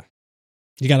it. Yeah.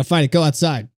 You got to fight it. Go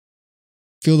outside.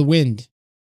 Feel the wind.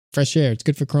 Fresh air. It's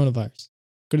good for coronavirus.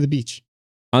 Go to the beach.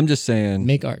 I'm just saying.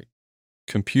 Make art.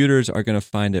 Computers are going to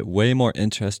find it way more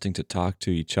interesting to talk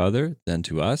to each other than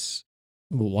to us.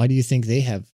 Why do you think they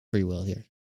have free will here?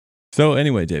 So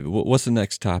anyway, David, what's the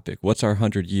next topic? What's our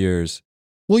 100 years?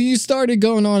 Well, you started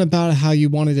going on about how you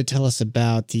wanted to tell us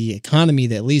about the economy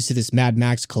that leads to this Mad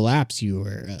Max collapse you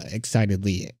were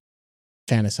excitedly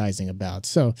fantasizing about.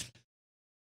 So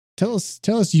tell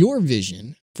us your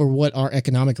vision for what our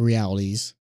economic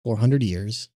realities for 100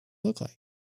 years look like.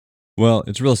 Well,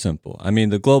 it's real simple. I mean,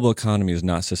 the global economy is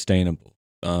not sustainable.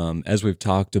 As we've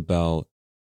talked about,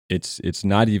 it's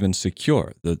not even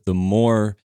secure. The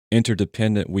more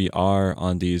interdependent we are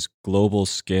on these global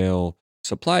scale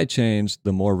supply chains,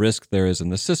 the more risk there is in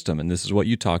the system. And this is what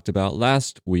you talked about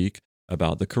last week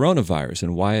about the coronavirus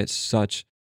and why it's such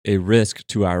a risk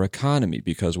to our economy.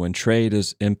 Because when trade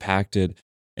is impacted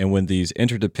and when these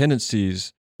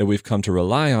interdependencies that we've come to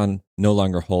rely on no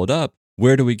longer hold up,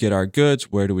 where do we get our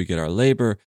goods? Where do we get our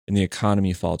labor? And the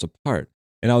economy falls apart.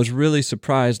 And I was really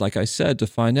surprised, like I said, to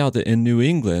find out that in New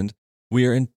England, we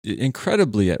are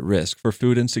incredibly at risk for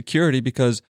food insecurity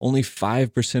because only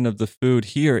 5% of the food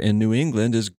here in New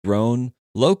England is grown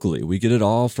locally. We get it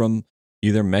all from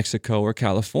either Mexico or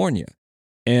California.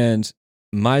 And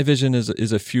my vision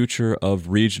is a future of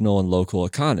regional and local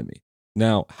economy.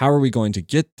 Now, how are we going to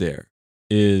get there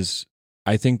is,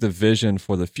 I think, the vision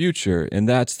for the future, and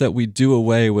that's that we do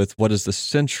away with what is the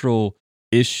central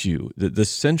issue, the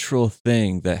central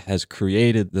thing that has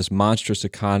created this monstrous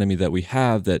economy that we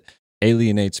have that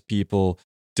alienates people,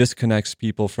 disconnects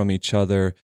people from each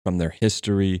other, from their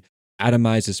history,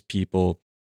 atomizes people,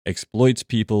 exploits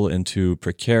people into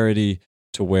precarity,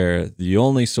 to where the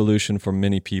only solution for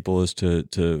many people is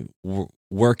to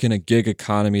work in a gig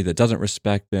economy that doesn't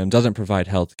respect them, doesn't provide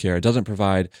health care, doesn't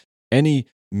provide any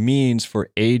means for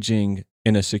aging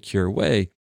in a secure way.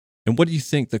 And what do you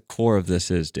think the core of this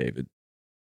is, David?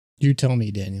 You tell me,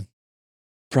 Daniel.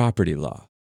 Property law.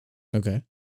 Okay.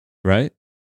 Right?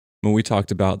 When we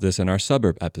talked about this in our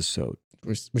suburb episode.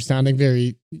 We're sounding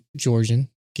very Georgian.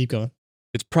 Keep going.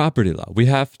 It's property law. We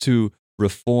have to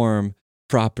reform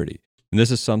property. And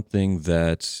this is something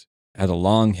that had a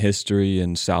long history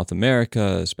in South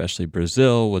America, especially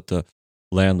Brazil, with the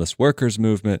landless workers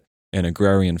movement and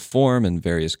agrarian form in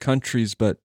various countries.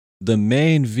 But the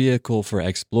main vehicle for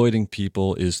exploiting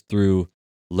people is through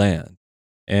land.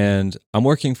 And I'm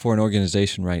working for an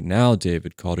organization right now,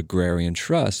 David, called Agrarian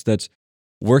Trust, that's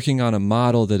working on a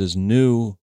model that is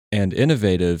new and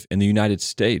innovative in the United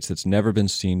States that's never been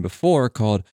seen before,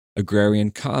 called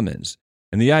Agrarian Commons.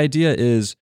 And the idea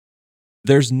is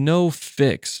there's no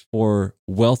fix for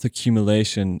wealth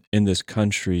accumulation in this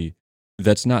country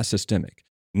that's not systemic.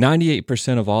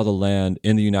 98% of all the land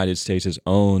in the United States is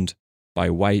owned by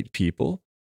white people,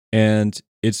 and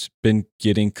it's been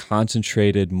getting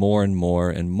concentrated more and more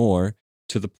and more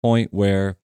to the point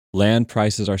where land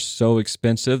prices are so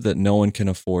expensive that no one can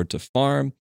afford to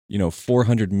farm.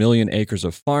 400 million acres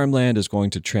of farmland is going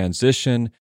to transition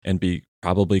and be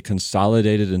probably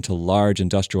consolidated into large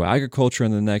industrial agriculture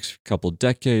in the next couple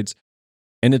decades.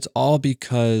 And it's all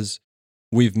because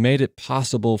we've made it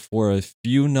possible for a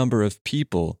few number of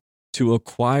people to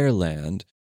acquire land,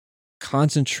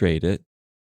 concentrate it,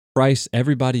 price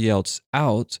everybody else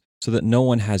out so that no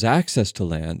one has access to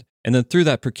land. And then through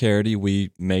that precarity,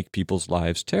 we make people's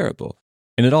lives terrible.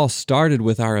 And it all started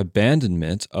with our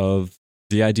abandonment of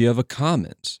the idea of a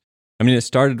commons. I mean, it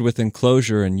started with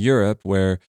enclosure in Europe,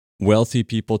 where wealthy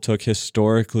people took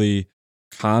historically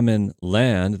common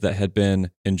land that had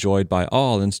been enjoyed by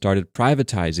all and started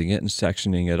privatizing it and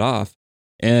sectioning it off.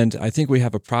 And I think we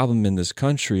have a problem in this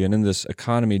country and in this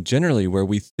economy generally where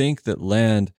we think that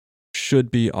land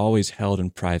should be always held in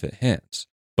private hands.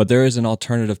 But there is an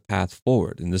alternative path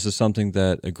forward. And this is something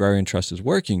that Agrarian Trust is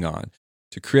working on,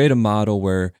 to create a model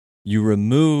where you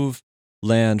remove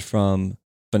land from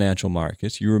financial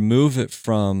markets, you remove it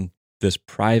from this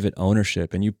private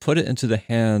ownership, and you put it into the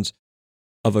hands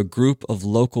of a group of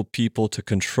local people to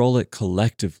control it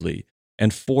collectively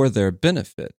and for their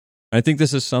benefit. And I think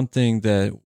this is something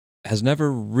that has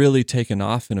never really taken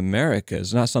off in America.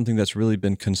 It's not something that's really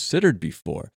been considered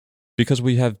before, because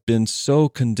we have been so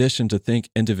conditioned to think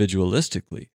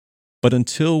individualistically. But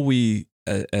until we,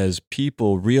 as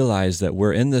people, realize that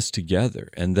we're in this together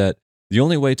and that the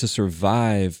only way to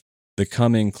survive the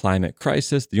coming climate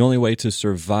crisis, the only way to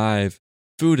survive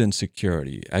food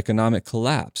insecurity, economic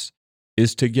collapse,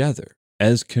 is together,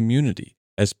 as community,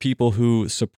 as people who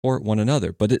support one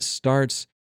another. But it starts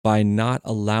by not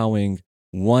allowing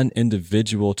one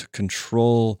individual to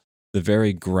control the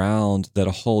very ground that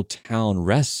a whole town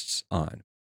rests on.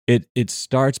 It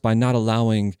starts by not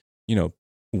allowing,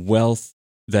 wealth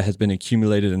that has been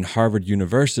accumulated in Harvard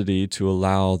University to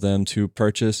allow them to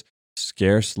purchase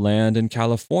scarce land in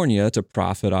California to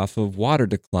profit off of water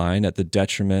decline at the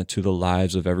detriment to the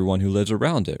lives of everyone who lives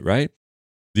around it, right?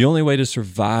 The only way to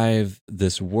survive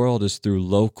this world is through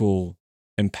local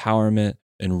empowerment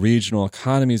and regional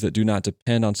economies that do not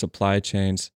depend on supply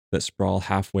chains that sprawl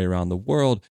halfway around the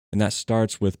world. And that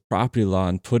starts with property law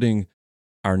and putting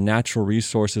our natural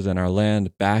resources and our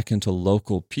land back into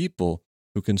local people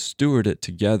who can steward it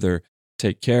together,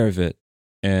 take care of it.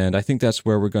 And I think that's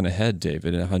where we're going to head,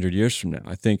 David, in 100 years from now.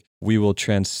 I think we will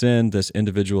transcend this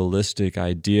individualistic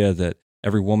idea that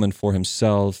every woman for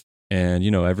himself and,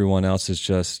 everyone else is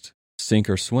just sink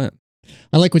or swim.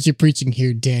 I like what you're preaching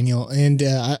here, Daniel. And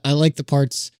I like the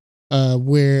parts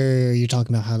where you're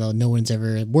talking about how no one's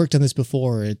ever worked on this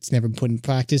before. It's never been put in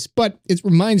practice. But it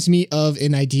reminds me of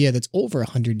an idea that's over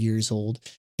 100 years old.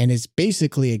 And it's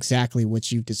basically exactly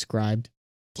what you've described,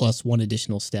 plus one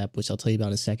additional step, which I'll tell you about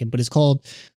in a second. But it's called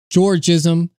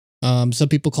Georgism. Some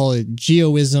people call it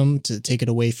Geoism to take it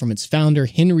away from its founder,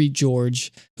 Henry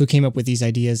George, who came up with these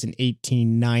ideas in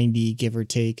 1890, give or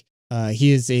take.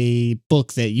 He is a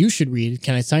book that you should read.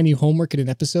 Can I assign you homework in an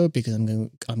episode? Because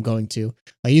I'm going to.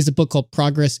 He has a book called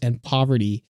Progress and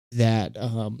Poverty that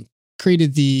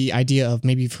created the idea of,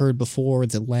 maybe you've heard before,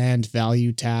 the land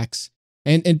value tax.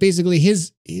 And basically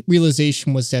his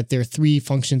realization was that there are three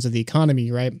functions of the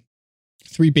economy, right?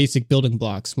 Three basic building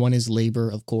blocks. One is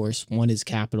labor, of course. One is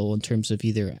capital in terms of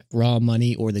either raw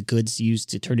money or the goods used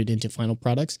to turn it into final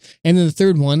products. And then the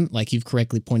third one, like you've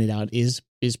correctly pointed out, is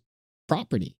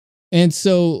property. And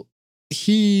so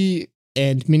he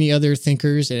and many other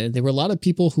thinkers, and there were a lot of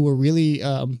people who were really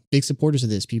big supporters of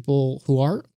this, people who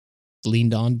are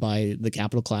leaned on by the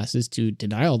capital classes to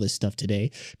deny all this stuff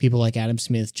today. People like Adam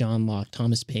Smith, John Locke,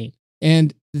 Thomas Paine.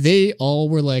 And they all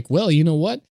were like, well, you know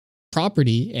what?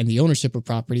 Property and the ownership of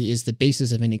property is the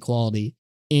basis of inequality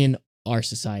in our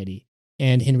society.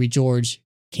 And Henry George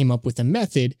came up with a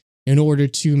method in order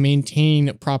to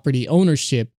maintain property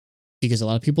ownership, because a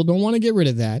lot of people don't want to get rid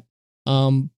of that,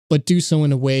 but do so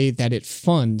in a way that it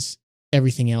funds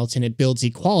everything else and it builds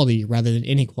equality rather than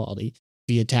inequality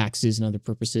via taxes and other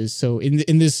purposes. So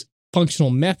in this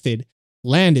functional method,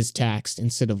 land is taxed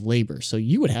instead of labor. So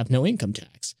you would have no income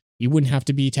tax. You wouldn't have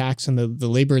to be taxed on the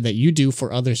labor that you do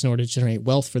for others in order to generate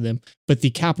wealth for them. But the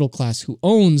capital class who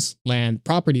owns land,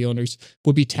 property owners,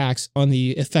 would be taxed on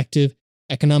the effective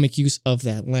economic use of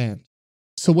that land.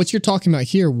 So what you're talking about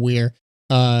here, where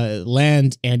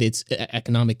land and its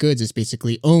economic goods is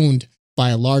basically owned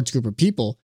by a large group of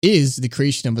people, is the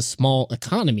creation of a small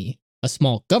economy, a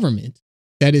small government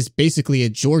that is basically a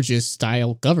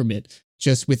Georgist-style government,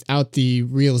 just without the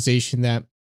realization that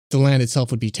the land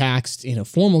itself would be taxed in a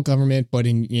formal government, but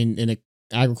in an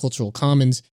agricultural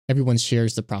commons, everyone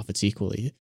shares the profits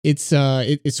equally. It's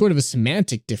sort of a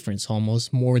semantic difference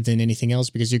almost more than anything else,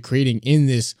 because you're creating in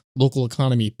this local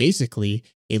economy basically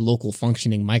a local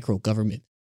functioning micro government,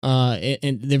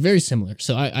 and they're very similar.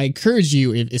 So I encourage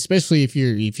you, especially if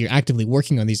you're actively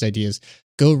working on these ideas,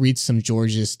 go read some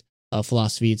Georgist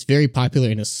philosophy. It's very popular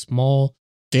in a small,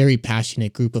 very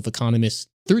passionate group of economists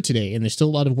through today, and there's still a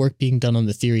lot of work being done on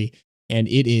the theory, and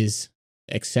it is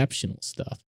exceptional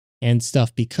stuff. And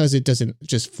stuff because it doesn't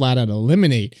just flat out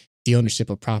eliminate the ownership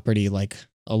of property like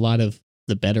a lot of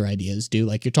the better ideas do,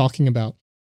 like you're talking about.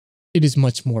 It is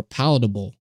much more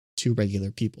palatable to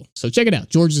regular people. So check it out,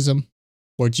 Georgism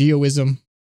or Geoism.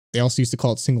 They also used to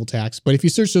call it single tax, but if you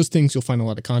search those things, you'll find a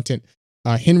lot of content.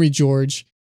 Henry George,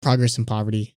 Progress and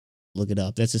Poverty, look it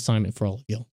up. That's assignment for all of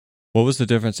you. What was the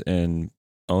difference in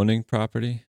owning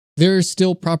property? There is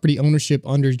still property ownership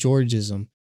under Georgism,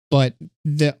 but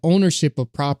the ownership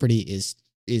of property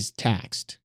is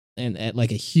taxed, and at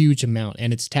like a huge amount,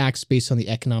 and it's taxed based on the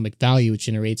economic value it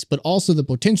generates, but also the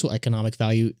potential economic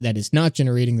value that is not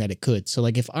generating that it could. So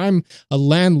like if I'm a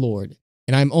landlord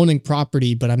and I'm owning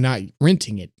property, but I'm not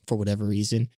renting it for whatever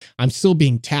reason, I'm still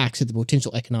being taxed at the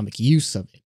potential economic use of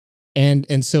it.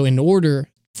 And so in order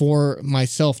for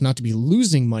myself not to be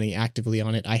losing money actively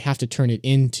on it, I have to turn it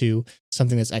into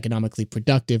something that's economically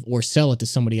productive or sell it to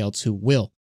somebody else who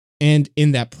will. And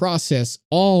in that process,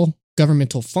 all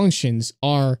governmental functions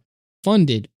are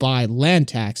funded by land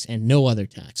tax and no other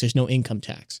tax. There's no income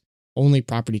tax, only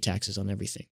property taxes on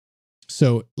everything.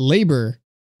 So labor,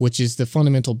 which is the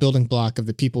fundamental building block of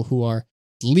the people who are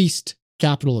least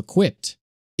capital equipped,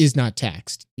 is not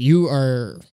taxed. You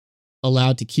are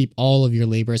allowed to keep all of your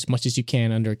labor as much as you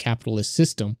can under a capitalist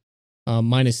system,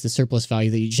 minus the surplus value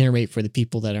that you generate for the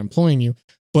people that are employing you.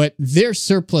 But their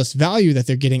surplus value that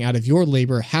they're getting out of your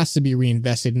labor has to be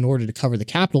reinvested in order to cover the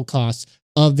capital costs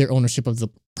of their ownership of the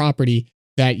property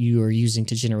that you are using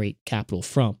to generate capital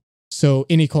from. So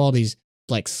inequalities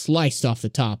like sliced off the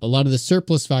top. A lot of the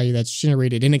surplus value that's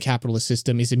generated in a capitalist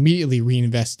system is immediately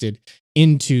reinvested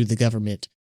into the government,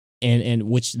 and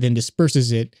which then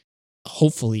disperses it,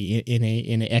 hopefully in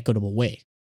an equitable way.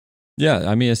 Yeah,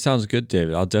 I mean, it sounds good,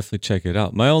 David. I'll definitely check it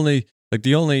out.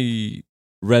 The only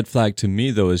red flag to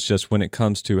me, though, is just when it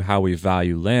comes to how we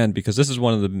value land, because this is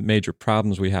one of the major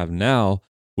problems we have now,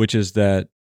 which is that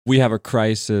we have a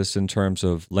crisis in terms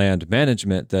of land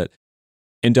management, that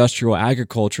industrial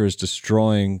agriculture is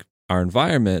destroying our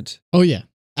environment. Oh, yeah,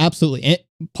 absolutely.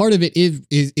 And part of it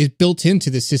is built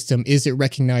into the system is it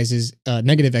recognizes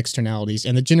negative externalities,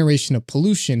 and the generation of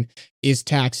pollution is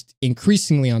taxed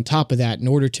increasingly on top of that in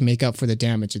order to make up for the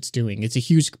damage it's doing. It's a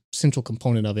huge central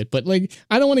component of it. But like,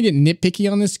 I don't want to get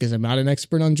nitpicky on this because I'm not an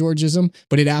expert on Georgism,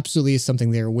 but it absolutely is something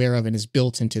they're aware of and is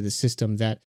built into the system,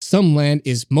 that some land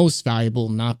is most valuable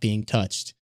not being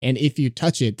touched. And if you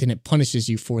touch it, then it punishes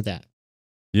you for that.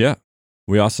 Yeah.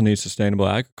 We also need sustainable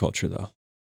agriculture, though.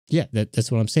 Yeah,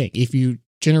 that's what I'm saying. If you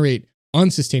generate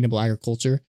unsustainable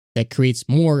agriculture that creates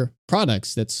more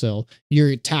products that sell,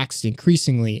 you're taxed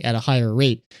increasingly at a higher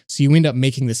rate. So you end up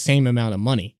making the same amount of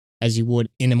money as you would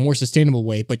in a more sustainable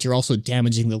way, but you're also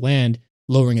damaging the land,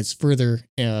 lowering its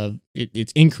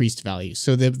its increased value.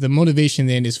 So the motivation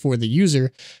then is for the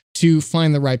user to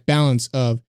find the right balance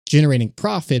of generating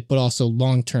profit, but also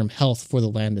long-term health for the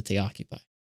land that they occupy.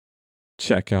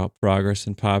 Check out Progress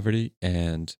and Poverty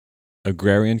and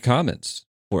Agrarian Commons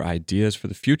for ideas for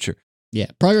the future. Yeah,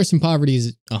 Progress and Poverty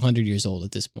is 100 years old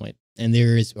at this point, and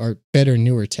there are better,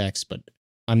 newer texts, but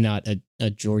I'm not a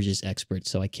Georges expert,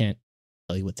 so I can't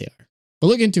tell you what they are. But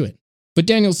look into it. But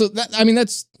Daniel, so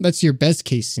that's your best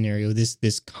case scenario.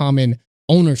 This common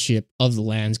ownership of the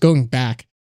lands, going back,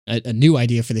 a new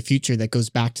idea for the future that goes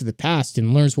back to the past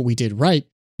and learns what we did right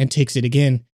and takes it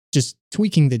again, just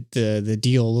tweaking the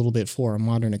deal a little bit for a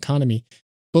modern economy.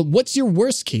 But what's your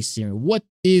worst case scenario? What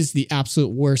is the absolute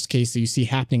worst case that you see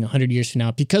happening 100 years from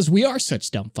now? Because we are such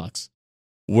dumb fucks.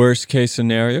 Worst case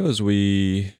scenario is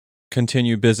we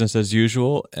continue business as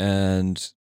usual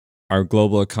and our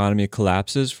global economy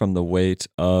collapses from the weight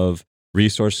of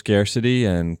resource scarcity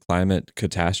and climate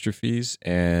catastrophes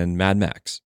and Mad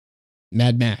Max.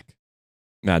 Mad Mac.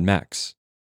 Mad Max.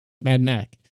 Mad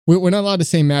Mac. We're not allowed to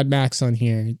say Mad Max on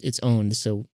here. It's owned,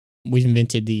 so we've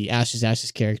invented the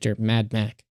Ashes character, Mad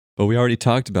Mac. But we already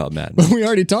talked about Mad But Max. we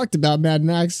already talked about Mad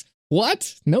Max.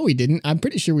 What? No, we didn't. I'm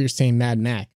pretty sure we were saying Mad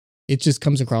Mac. It just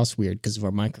comes across weird because of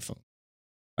our microphone.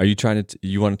 Are you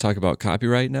you want to talk about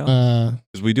copyright now?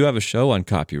 Because we do have a show on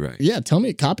copyright. Yeah, tell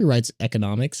me, copyright's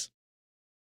economics.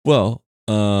 Well,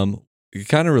 it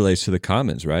kind of relates to the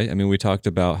commons, right? I mean, we talked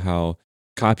about how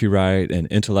copyright and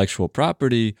intellectual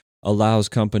property allows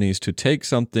companies to take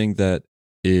something that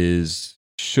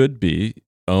should be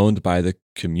owned by the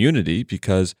community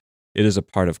because it is a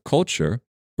part of culture,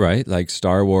 right? Like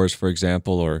Star Wars, for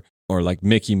example, or like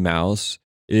Mickey Mouse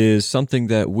is something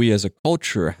that we as a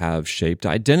culture have shaped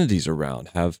identities around,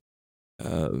 have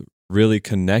really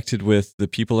connected with the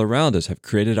people around us, have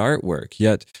created artwork.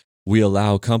 Yet we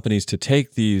allow companies to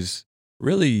take these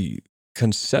really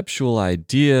conceptual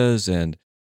ideas and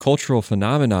cultural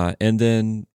phenomena and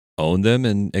then own them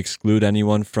and exclude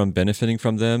anyone from benefiting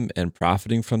from them and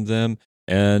profiting from them,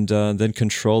 and then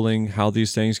controlling how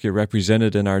these things get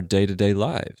represented in our day-to-day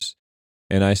lives.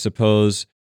 And I suppose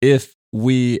if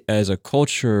we as a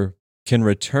culture can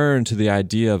return to the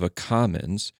idea of a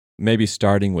commons, maybe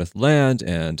starting with land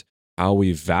and how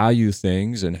we value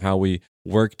things and how we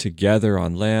work together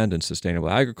on land and sustainable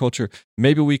agriculture,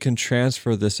 maybe we can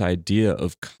transfer this idea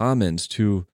of commons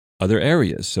to other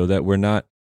areas so that we're not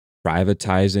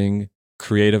privatizing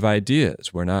creative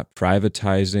ideas. We're not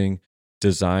privatizing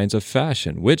designs of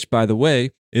fashion, which, by the way,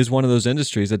 is one of those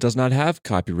industries that does not have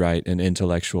copyright and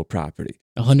intellectual property.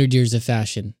 100 years of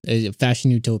fashion, fashion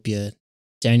utopia.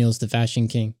 Daniel's the fashion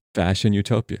king. Fashion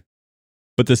utopia.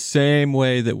 But the same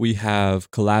way that we have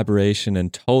collaboration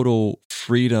and total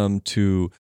freedom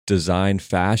to design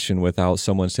fashion without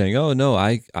someone saying, oh, no,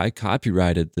 I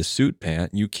copyrighted the suit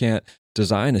pant. You can't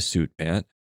design a suit pant.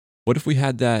 What if we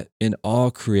had that in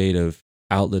all creative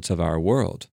outlets of our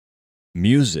world?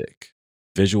 Music,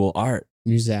 visual art,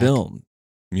 film,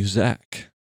 music,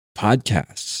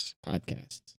 podcasts.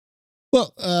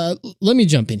 Well, let me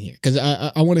jump in here because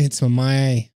I want to hit some of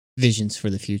my visions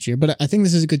for the future, but I think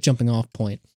this is a good jumping off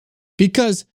point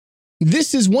because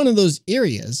this is one of those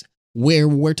areas where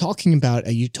we're talking about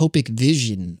a utopic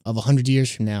vision of 100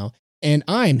 years from now. And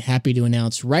I'm happy to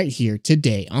announce right here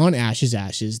today on Ashes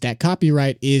that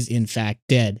copyright is in fact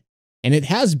dead. And it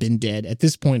has been dead at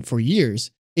this point for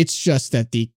years. It's just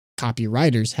that the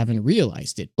copywriters haven't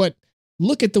realized it. But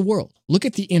look at the world. Look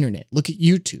at the internet. Look at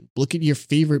YouTube. Look at your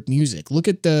favorite music. Look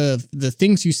at the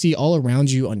things you see all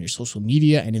around you on your social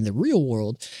media and in the real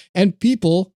world. And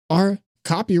people are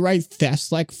copyright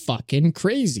thefts like fucking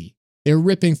crazy. They're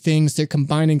ripping things, they're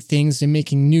combining things, they're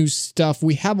making new stuff.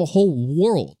 We have a whole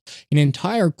world, an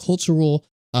entire cultural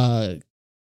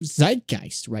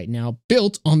zeitgeist right now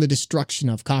built on the destruction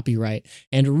of copyright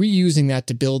and reusing that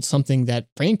to build something that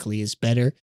frankly is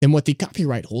better than what the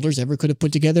copyright holders ever could have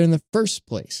put together in the first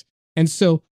place. And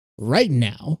so right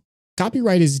now,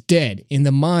 copyright is dead in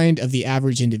the mind of the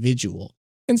average individual.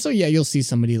 And so, yeah, you'll see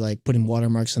somebody like putting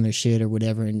watermarks on their shit or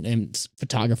whatever, and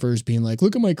photographers being like,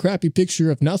 look at my crappy picture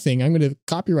of nothing. I'm going to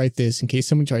copyright this in case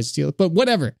someone tries to steal it. But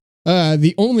whatever.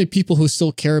 The only people who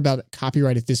still care about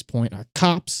copyright at this point are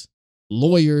cops,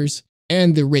 lawyers,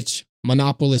 and the rich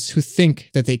monopolists who think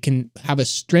that they can have a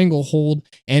stranglehold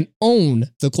and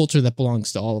own the culture that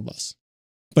belongs to all of us.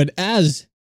 But as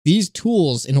these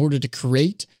tools, in order to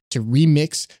create, to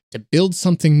remix, to build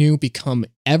something new, become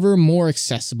ever more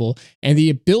accessible, and the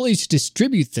ability to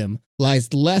distribute them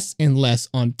lies less and less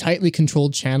on tightly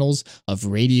controlled channels of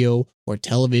radio or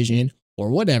television or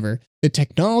whatever, the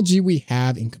technology we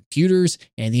have in computers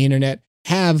and the internet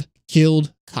have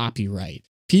killed copyright.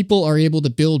 People are able to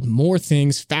build more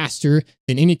things faster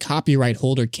than any copyright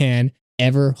holder can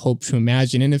ever hope to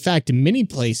imagine. And in fact, in many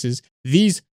places,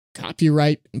 these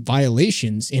copyright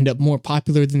violations end up more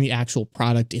popular than the actual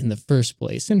product in the first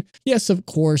place. And yes, of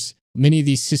course, many of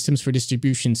these systems for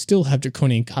distribution still have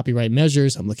draconian copyright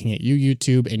measures. I'm looking at you,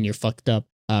 YouTube, and your fucked up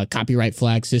copyright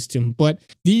flag system. But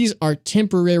these are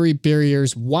temporary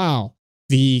barriers while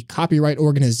the copyright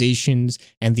organizations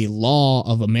and the law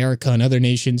of America and other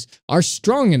nations are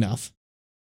strong enough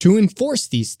to enforce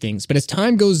these things. But as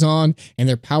time goes on and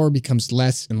their power becomes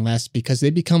less and less because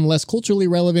they become less culturally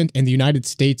relevant, and the United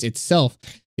States itself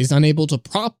is unable to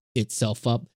prop itself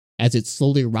up as it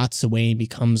slowly rots away and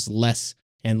becomes less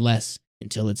and less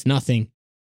until it's nothing.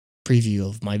 Preview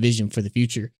of my vision for the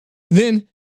future. Then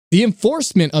the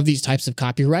enforcement of these types of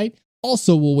copyright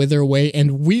also will wither away,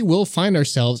 and we will find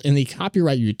ourselves in the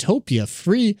copyright utopia,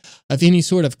 free of any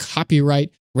sort of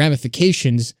copyright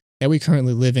ramifications that we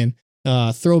currently live in.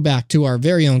 Throwback to our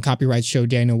very own copyright show,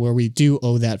 Daniel, where we do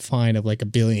owe that fine of like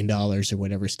 $1 billion or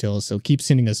whatever still. So keep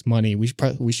sending us money. We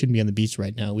shouldn't be on the beach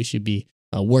right now. We should be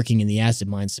working in the acid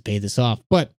mines to pay this off.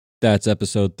 But that's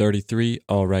episode 33,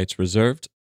 all rights reserved.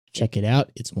 Check it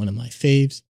out. It's one of my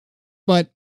faves.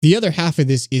 But the other half of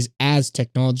this is as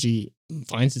technology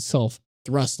finds itself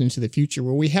thrust into the future,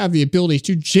 where we have the ability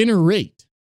to generate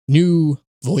new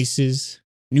voices,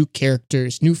 new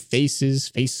characters, new faces,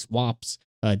 face swaps,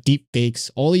 deep fakes.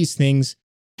 All these things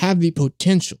have the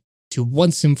potential to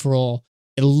once and for all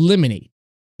eliminate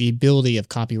the ability of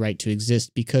copyright to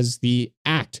exist, because the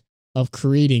act of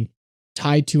creating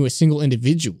tied to a single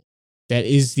individual, that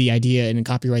is the idea in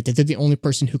copyright, that they're the only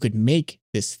person who could make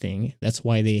this thing. That's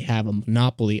why they have a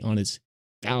monopoly on its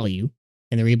value,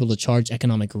 and they're able to charge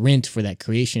economic rent for that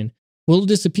creation, will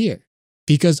disappear,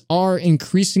 because our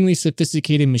increasingly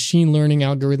sophisticated machine learning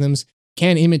algorithms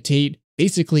can imitate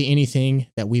basically anything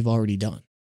that we've already done.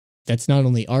 That's not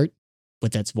only art,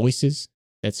 but that's voices,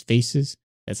 that's faces,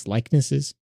 that's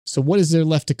likenesses. So what is there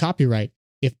left to copyright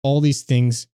if all these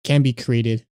things can be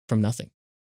created from nothing?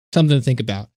 Something to think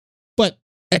about. But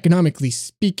economically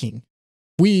speaking,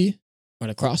 we are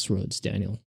at a crossroads,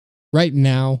 Daniel. Right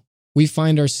now, we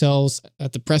find ourselves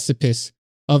at the precipice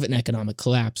of an economic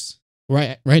collapse.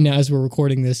 Right now, as we're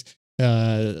recording this,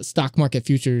 stock market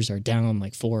futures are down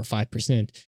like 4 or 5%.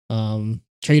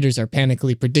 Traders are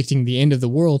panically predicting the end of the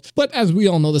world. But as we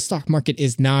all know, the stock market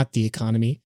is not the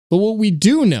economy. But what we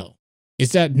do know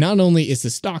is that not only is the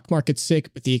stock market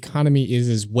sick, but the economy is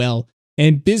as well.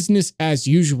 And business as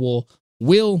usual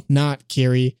will not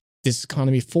carry this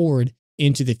economy forward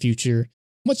into the future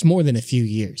much more than a few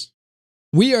years.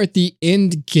 We are at the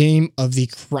end game of the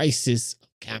crisis of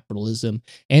capitalism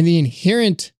and the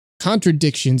inherent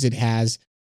contradictions it has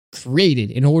created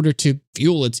in order to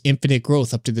fuel its infinite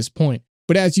growth up to this point.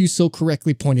 But as you so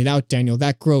correctly pointed out, Daniel,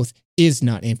 that growth is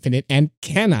not infinite and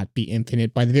cannot be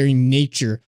infinite by the very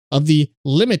nature of the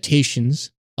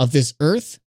limitations of this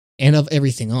earth and of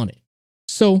everything on it.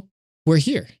 So we're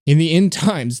here in the end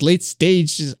times, late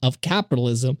stages of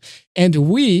capitalism, and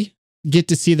we get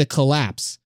to see the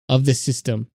collapse of the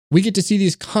system. We get to see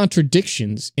these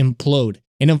contradictions implode.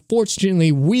 And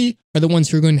unfortunately, we are the ones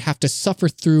who are going to have to suffer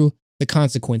through the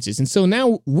consequences. And so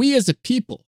now we as a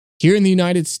people here in the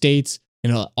United States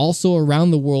and also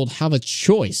around the world have a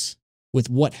choice with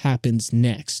what happens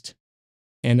next.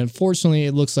 And unfortunately,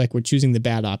 it looks like we're choosing the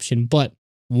bad option. But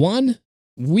one,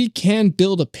 we can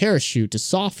build a parachute to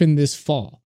soften this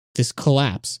fall, this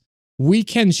collapse. We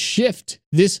can shift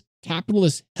this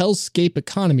capitalist hellscape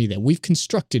economy that we've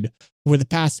constructed over the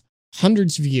past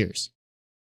hundreds of years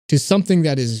to something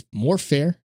that is more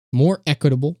fair, more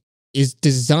equitable, is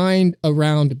designed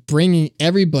around bringing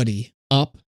everybody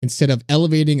up instead of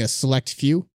elevating a select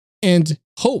few, and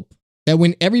hope that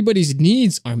when everybody's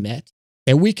needs are met,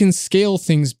 that we can scale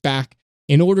things back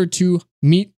in order to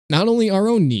meet not only our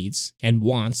own needs and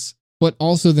wants, but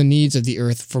also the needs of the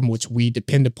earth from which we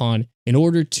depend upon in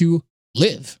order to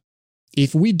live.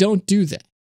 If we don't do that,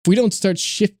 if we don't start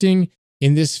shifting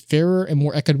in this fairer and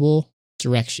more equitable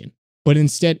direction, but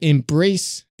instead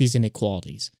embrace these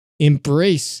inequalities,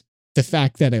 embrace the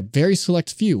fact that a very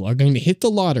select few are going to hit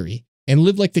the lottery and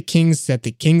live like the kings that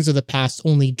the kings of the past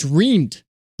only dreamed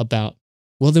about,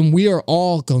 well, then we are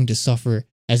all going to suffer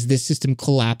as this system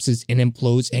collapses and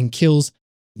implodes and kills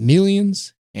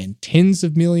millions and tens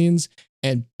of millions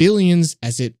and billions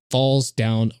as it falls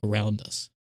down around us.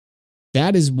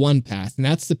 That is one path, and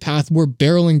that's the path we're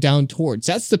barreling down towards.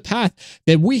 That's the path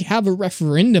that we have a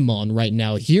referendum on right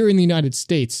now here in the United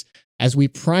States as we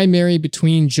primary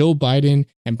between Joe Biden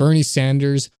and Bernie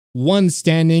Sanders, one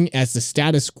standing as the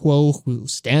status quo who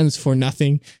stands for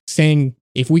nothing, saying,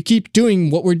 if we keep doing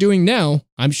what we're doing now,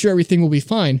 I'm sure everything will be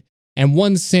fine. And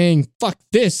one saying, fuck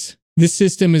this. This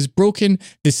system is broken.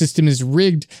 This system is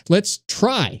rigged. Let's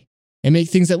try and make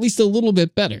things at least a little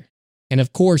bit better. And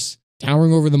of course,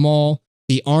 towering over them all,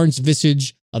 the orange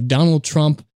visage of Donald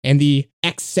Trump and the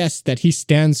excess that he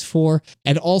stands for,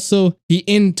 and also the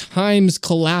end times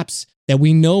collapse that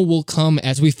we know will come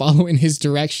as we follow in his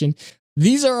direction.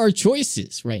 These are our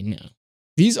choices right now.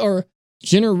 These are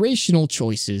generational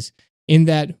choices in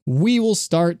that we will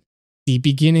start the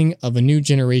beginning of a new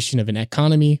generation of an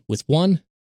economy with one,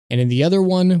 and in the other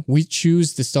one, we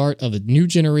choose the start of a new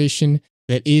generation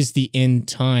that is the end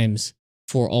times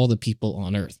for all the people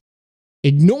on Earth.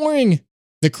 Ignoring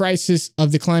the crisis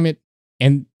of the climate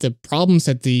and the problems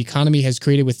that the economy has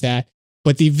created with that,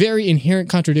 but the very inherent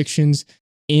contradictions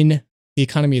in the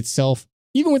economy itself,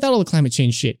 even without all the climate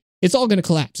change shit, it's all going to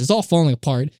collapse. It's all falling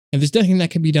apart, and there's nothing that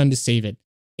can be done to save it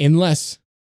unless,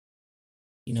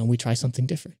 we try something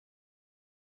different.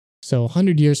 So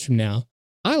 100 years from now,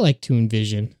 I like to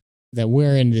envision that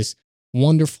we're in this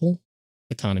wonderful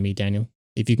economy, Daniel,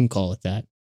 if you can call it that.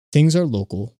 Things are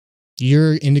local.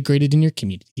 You're integrated in your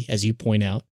community, as you point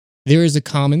out. There is a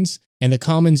commons, and the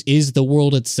commons is the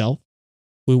world itself.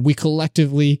 We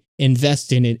collectively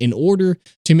invest in it in order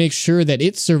to make sure that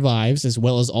it survives as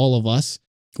well as all of us.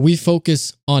 We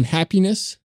focus on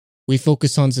happiness, we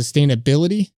focus on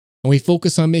sustainability, and we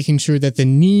focus on making sure that the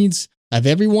needs of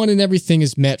everyone and everything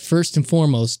is met first and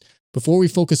foremost before we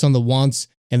focus on the wants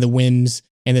and the whims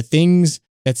and the things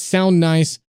that sound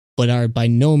nice but are by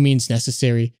no means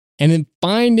necessary. And in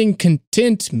finding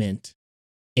contentment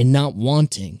in not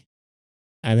wanting.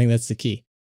 I think that's the key.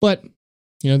 But,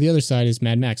 the other side is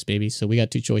Mad Max, baby. So we got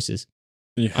two choices.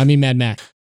 Yeah. I mean, Mad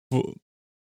Max.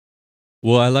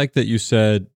 Well, I like that you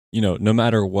said, no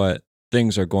matter what,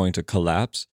 things are going to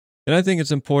collapse. And I think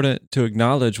it's important to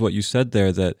acknowledge what you said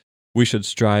there, that we should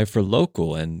strive for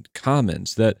local and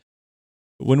commons, that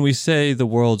when we say the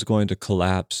world's going to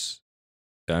collapse,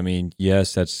 I mean,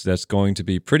 yes, that's going to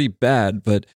be pretty bad,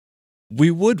 but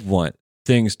we would want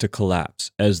things to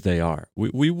collapse as they are.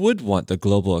 We would want the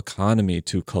global economy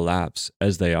to collapse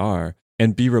as they are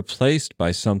and be replaced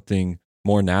by something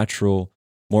more natural,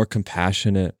 more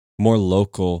compassionate, more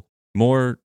local,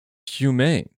 more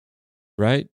humane,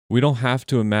 right? We don't have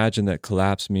to imagine that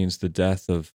collapse means the death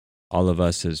of all of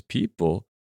us as people,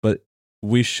 but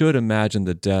we should imagine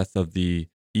the death of the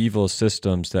evil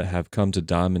systems that have come to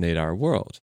dominate our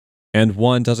world. And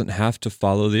one doesn't have to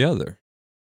follow the other.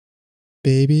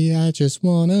 Baby, I just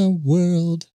want a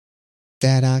world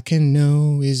that I can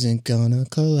know isn't gonna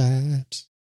collapse.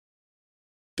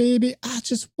 Baby, I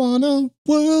just want a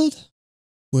world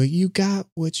where you got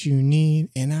what you need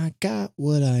and I got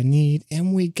what I need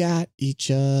and we got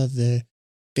each other,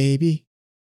 baby.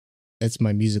 That's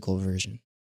my musical version.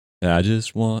 I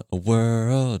just want a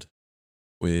world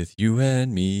with you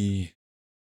and me,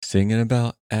 singing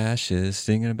about ashes,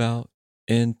 singing about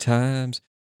end times,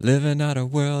 living out a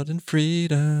world in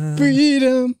freedom.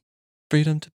 Freedom.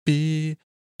 Freedom to be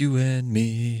you and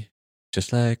me,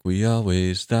 just like we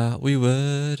always thought we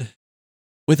would,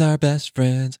 with our best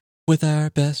friends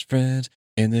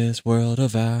in this world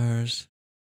of ours.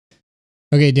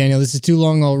 Okay, Daniel, this is too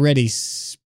long already,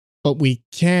 but we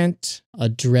can't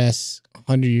address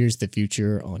 100 years of the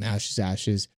future on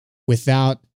Ashes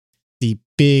without the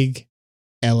big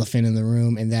elephant in the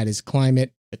room, and that is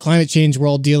climate The climate change we're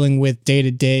all dealing with day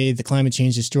to day, the climate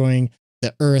change destroying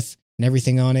the earth and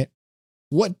everything on it.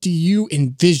 What do you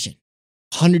envision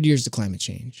 100 years of climate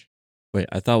change? Wait,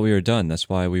 I thought we were done. That's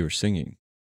why we were singing.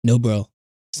 No, bro.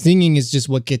 Singing is just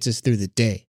what gets us through the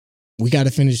day. We got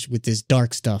to finish with this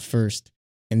dark stuff first,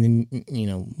 and then,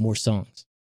 more songs.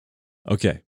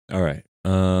 Okay. All right.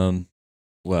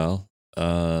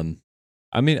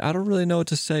 I mean, I don't really know what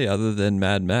to say other than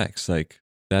Mad Max. Like,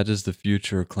 that is the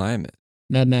future climate.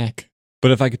 Mad Mac.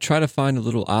 But if I could try to find a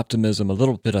little optimism, a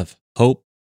little bit of hope,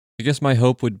 I guess my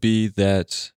hope would be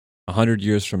that 100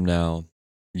 years from now,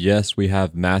 yes, we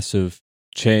have massive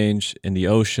change in the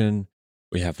ocean.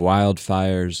 We have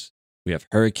wildfires. We have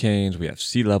hurricanes. We have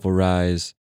sea level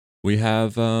rise. We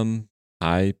have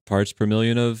high parts per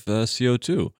million of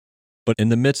CO2. But in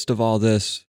the midst of all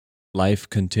this, life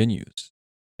continues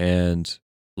and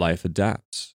life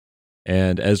adapts.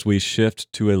 And as we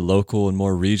shift to a local and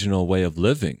more regional way of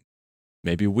living,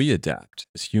 maybe we adapt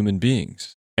as human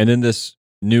beings. And in this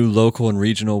new local and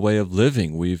regional way of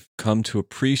living, we've come to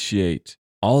appreciate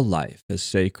all life as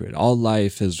sacred, all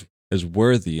life as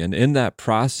worthy. And in that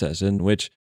process in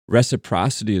which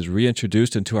reciprocity is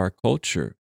reintroduced into our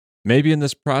culture, maybe in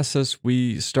this process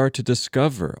we start to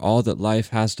discover all that life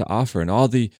has to offer and all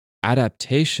the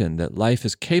adaptation that life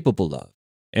is capable of.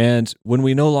 And when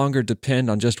we no longer depend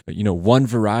on just, one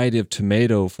variety of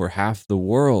tomato for half the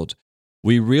world,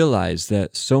 we realize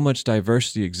that so much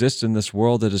diversity exists in this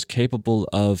world that is capable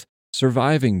of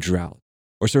surviving drought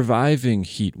or surviving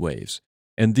heat waves.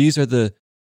 And these are the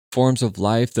forms of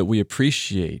life that we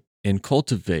appreciate and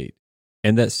cultivate,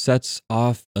 and that sets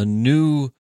off a new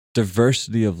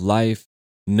diversity of life,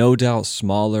 no doubt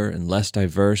smaller and less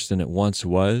diverse than it once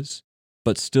was,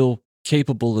 but still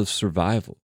capable of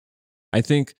survival. I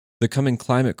think the coming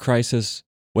climate crisis,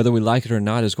 whether we like it or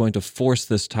not, is going to force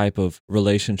this type of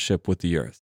relationship with the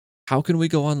earth. How can we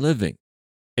go on living,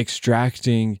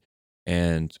 extracting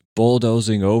and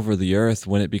bulldozing over the earth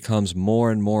when it becomes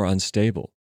more and more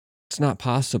unstable? It's not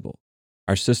possible.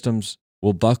 Our systems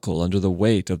will buckle under the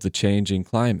weight of the changing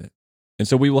climate. And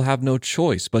so we will have no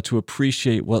choice but to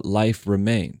appreciate what life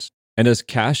remains. And as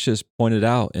Cassius pointed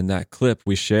out in that clip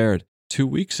we shared 2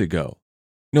 weeks ago,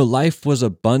 life was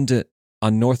abundant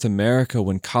on North America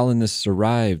when colonists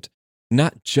arrived,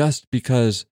 not just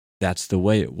because that's the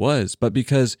way it was, but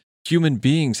because human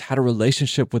beings had a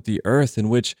relationship with the earth in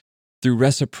which, through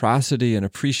reciprocity and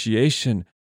appreciation,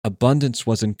 abundance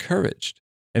was encouraged.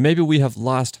 And maybe we have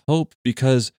lost hope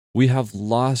because we have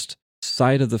lost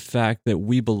sight of the fact that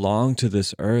we belong to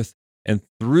this earth, and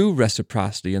through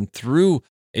reciprocity and through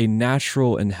a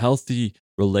natural and healthy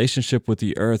relationship with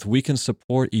the earth, we can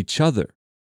support each other,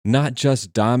 not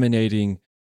just dominating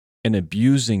and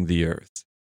abusing the earth,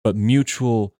 but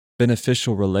mutual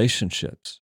beneficial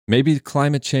relationships. Maybe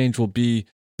climate change will be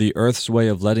the earth's way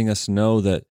of letting us know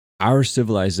that our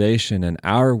civilization and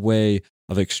our way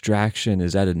of extraction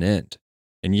is at an end.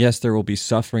 And yes, there will be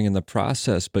suffering in the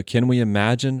process, but can we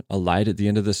imagine a light at the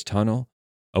end of this tunnel,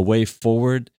 a way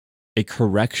forward, a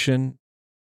correction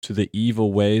to the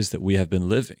evil ways that we have been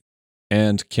living?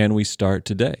 And can we start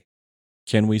today?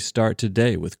 Can we start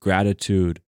today with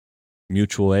gratitude,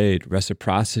 mutual aid,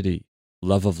 reciprocity,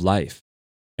 love of life?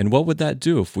 And what would that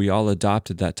do if we all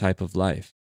adopted that type of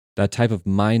life, that type of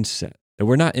mindset? That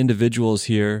we're not individuals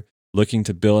here looking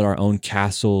to build our own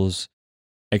castles,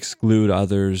 exclude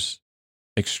others,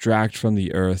 extract from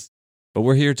the earth, but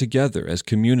we're here together as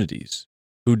communities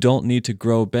who don't need to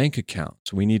grow bank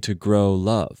accounts. We need to grow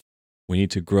love. We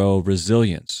need to grow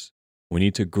resilience. We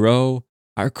need to grow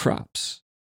our crops.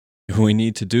 We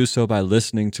need to do so by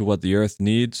listening to what the earth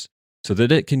needs so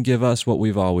that it can give us what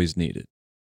we've always needed.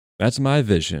 That's my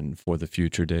vision for the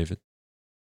future, David.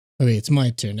 Okay, it's my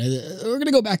turn. We're going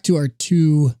to go back to our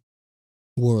two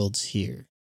worlds here.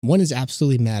 One is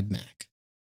absolutely Mad Mac,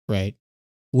 right?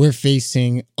 We're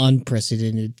facing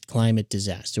unprecedented climate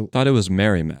disaster. Thought it was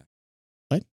Mary Mac.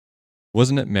 What?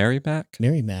 Wasn't it Mary Mac?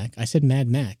 Mary Mac? I said Mad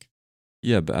Mac.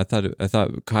 Yeah, but I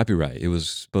thought copyright. It was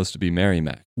supposed to be Mary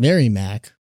Mac. Mary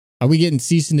Mac? Are we getting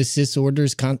cease and desist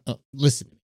orders?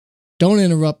 Listen, don't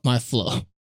interrupt my flow.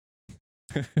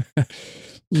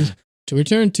 To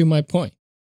return to my point,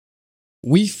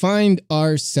 we find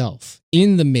ourselves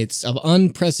in the midst of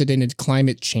unprecedented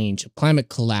climate change, of climate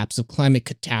collapse, of climate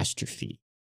catastrophe.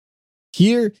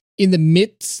 Here, in the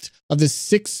midst of the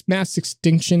sixth mass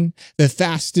extinction, the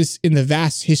fastest in the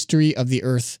vast history of the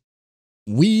earth,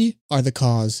 we are the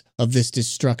cause of this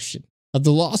destruction, of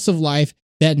the loss of life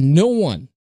that no one,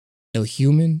 no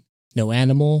human, no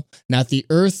animal, not the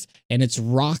earth and its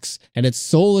rocks and its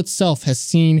soul itself has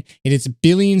seen in its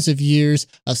billions of years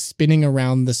of spinning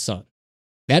around the sun.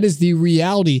 That is the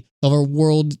reality of our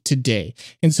world today.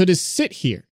 And so to sit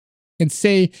here and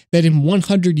say that in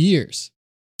 100 years,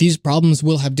 these problems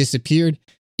will have disappeared,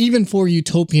 even for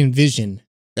utopian vision,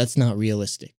 that's not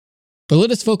realistic. But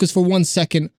let us focus for 1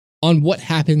 second on what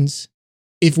happens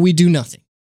if we do nothing.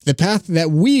 The path that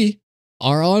we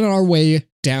are on our way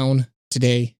down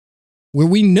today, where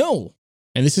we know,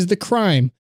 and this is the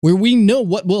crime, where we know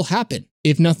what will happen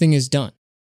if nothing is done.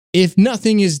 If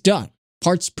nothing is done,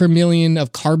 parts per million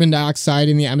of carbon dioxide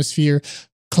in the atmosphere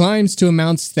climbs to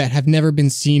amounts that have never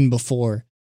been seen before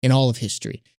in all of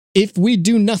history. If we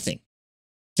do nothing,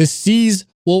 the seas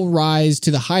will rise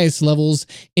to the highest levels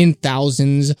in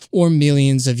thousands or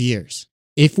millions of years.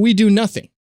 If we do nothing,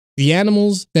 the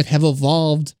animals that have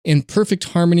evolved in perfect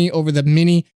harmony over the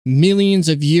many millions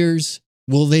of years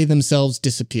will they themselves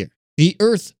disappear. The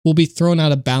earth will be thrown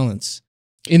out of balance.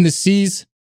 In the seas,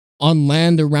 on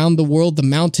land around the world, the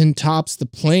mountain tops, the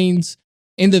plains,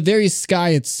 in the very sky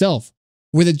itself,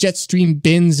 where the jet stream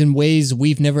bends in ways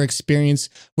we've never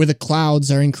experienced, where the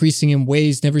clouds are increasing in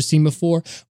ways never seen before,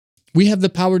 we have the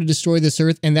power to destroy this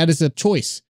earth, and that is a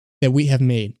choice that we have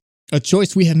made. A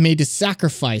choice we have made to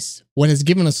sacrifice what has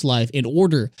given us life in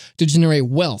order to generate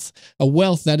wealth, a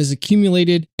wealth that is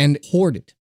accumulated and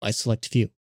hoarded by a select few.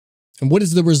 And what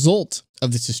is the result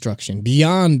of this destruction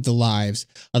beyond the lives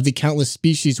of the countless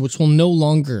species which will no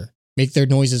longer make their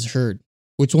noises heard,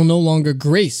 which will no longer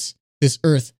grace this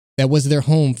earth that was their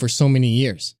home for so many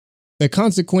years? The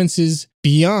consequences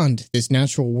beyond this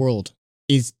natural world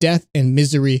is death and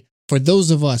misery for those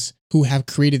of us who have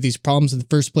created these problems in the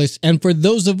first place, and for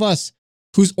those of us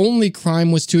whose only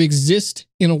crime was to exist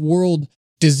in a world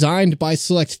designed by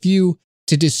select few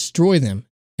to destroy them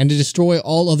and to destroy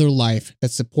all other life that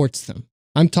supports them.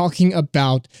 I'm talking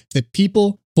about the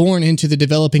people born into the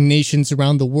developing nations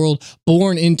around the world,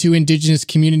 born into indigenous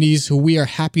communities who we are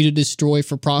happy to destroy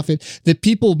for profit, the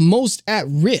people most at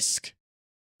risk,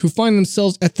 who find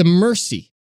themselves at the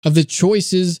mercy of the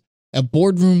choices of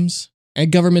boardrooms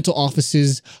and governmental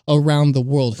offices around the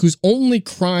world, whose only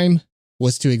crime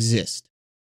was to exist.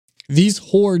 These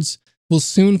hordes will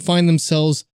soon find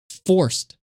themselves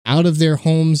forced out of their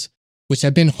homes, which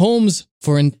have been homes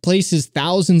for in places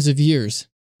thousands of years.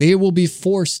 They will be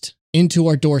forced into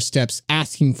our doorsteps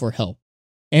asking for help.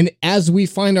 And as we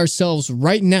find ourselves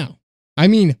right now, I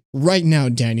mean right now,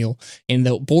 Daniel, in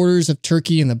the borders of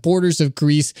Turkey, in the borders of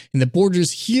Greece, in the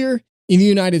borders here in the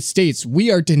United States,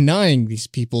 we are denying these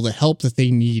people the help that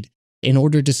they need in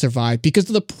order to survive because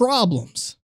of the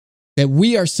problems that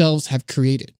we ourselves have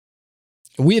created.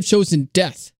 We have chosen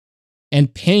death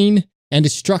and pain and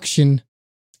destruction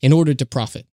in order to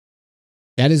profit.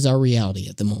 That is our reality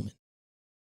at the moment.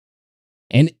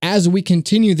 And as we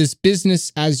continue this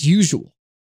business as usual,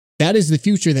 that is the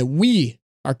future that we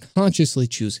are consciously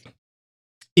choosing.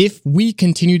 If we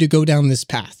continue to go down this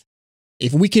path,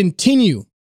 if we continue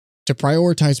to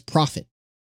prioritize profit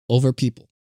over people,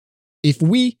 if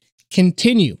we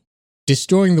continue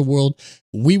destroying the world,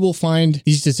 we will find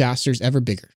these disasters ever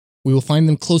bigger. We will find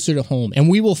them closer to home, and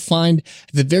we will find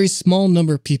the very small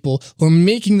number of people who are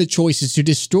making the choices to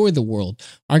destroy the world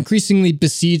are increasingly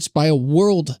besieged by a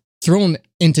world thrown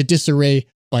into disarray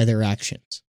by their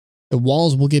actions. The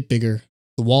walls will get bigger.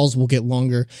 The walls will get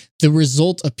longer. The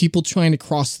result of people trying to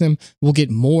cross them will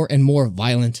get more and more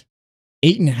violent.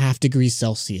 8.5 degrees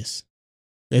Celsius.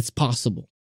 It's possible.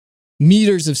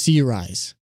 Meters of sea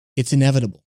rise. It's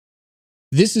inevitable.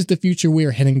 This is the future we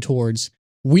are heading towards.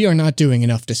 We are not doing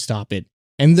enough to stop it.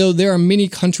 And though there are many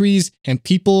countries and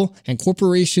people and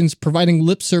corporations providing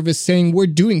lip service saying we're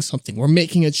doing something, we're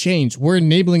making a change, we're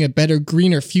enabling a better,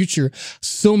 greener future,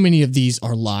 so many of these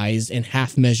are lies and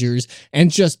half measures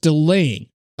and just delaying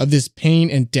of this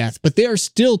pain and death. But there are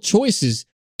still choices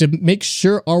to make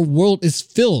sure our world is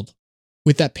filled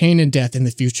with that pain and death in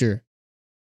the future.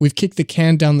 We've kicked the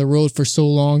can down the road for so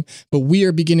long, but we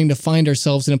are beginning to find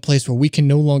ourselves in a place where we can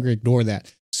no longer ignore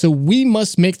that. So we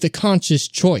must make the conscious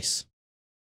choice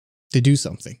to do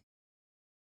something.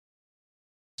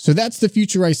 So that's the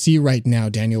future I see right now,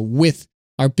 Daniel, with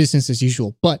our business as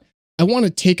usual. But I want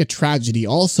to take a tragedy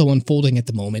also unfolding at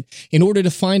the moment in order to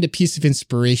find a piece of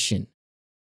inspiration.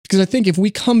 Because I think if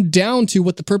we come down to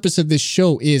what the purpose of this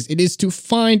show is, it is to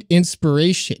find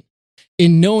inspiration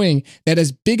in knowing that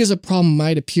as big as a problem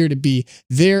might appear to be,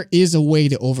 there is a way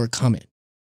to overcome it.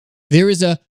 There is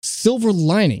a silver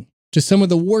lining to some of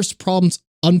the worst problems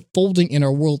unfolding in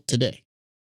our world today.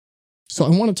 So I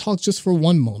want to talk just for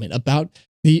one moment about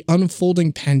the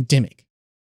unfolding pandemic,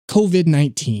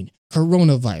 COVID-19,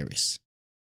 coronavirus.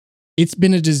 It's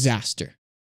been a disaster.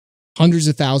 Hundreds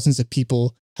of thousands of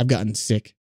people have gotten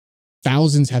sick.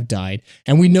 Thousands have died,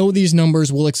 and we know these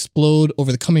numbers will explode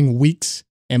over the coming weeks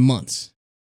and months.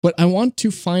 But I want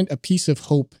to find a piece of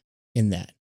hope in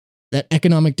that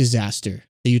economic disaster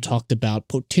that you talked about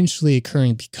potentially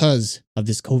occurring because of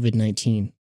this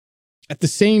COVID-19. At the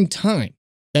same time,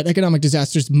 that economic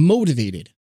disaster is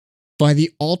motivated by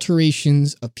the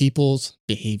alterations of people's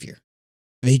behavior.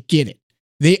 They get it.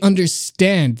 They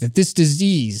understand that this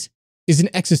disease is an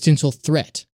existential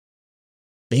threat.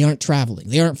 They aren't traveling.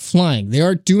 They aren't flying. They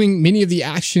aren't doing many of the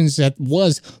actions that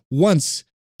was once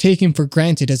taken for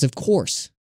granted as, of course,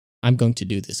 I'm going to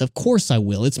do this. Of course I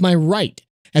will. It's my right.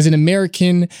 As an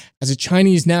American, as a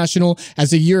Chinese national,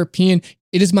 as a European,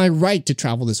 it is my right to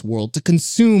travel this world, to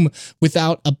consume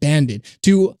without abandon,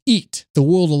 to eat the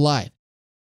world alive.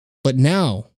 But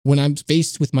now, when I'm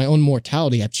faced with my own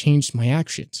mortality, I've changed my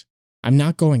actions. I'm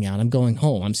not going out. I'm going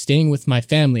home. I'm staying with my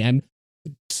family. I'm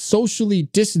socially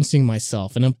distancing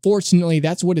myself. And unfortunately,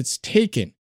 that's what it's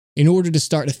taken in order to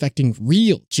start affecting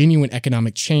real, genuine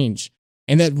economic change.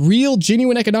 And that real,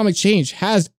 genuine economic change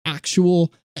has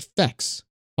actual effects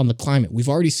on the climate. We've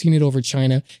already seen it over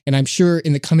China, and I'm sure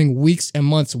in the coming weeks and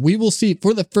months, we will see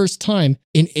for the first time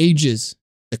in ages,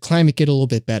 the climate get a little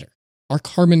bit better. Our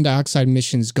carbon dioxide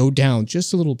emissions go down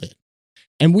just a little bit.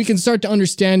 And we can start to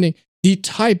understanding the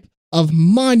type of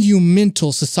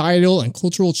monumental societal and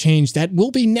cultural change that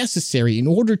will be necessary in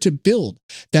order to build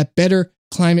that better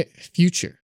climate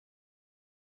future.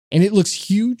 And it looks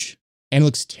huge and it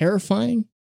looks terrifying.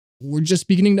 We're just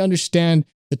beginning to understand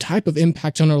the type of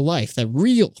impact on our life that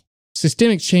real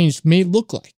systemic change may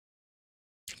look like.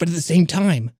 But at the same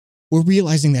time, we're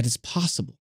realizing that it's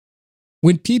possible.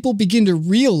 When people begin to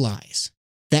realize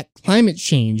that climate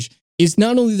change is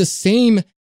not only the same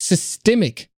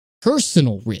systemic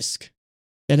personal risk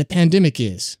that a pandemic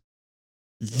is,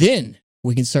 then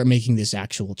we can start making this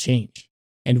actual change.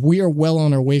 And we are well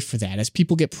on our way for that as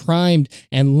people get primed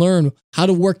and learn how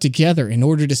to work together in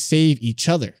order to save each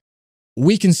other.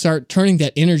 We can start turning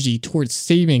that energy towards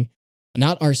saving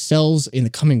not ourselves in the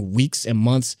coming weeks and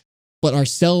months, but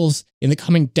ourselves in the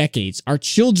coming decades, our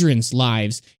children's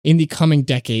lives in the coming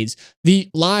decades, the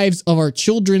lives of our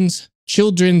children's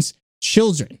children's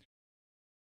children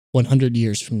 100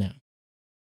 years from now.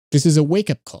 This is a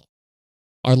wake-up call,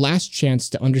 our last chance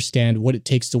to understand what it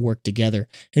takes to work together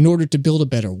in order to build a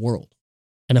better world.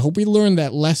 And I hope we learn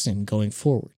that lesson going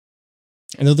forward.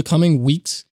 And though the coming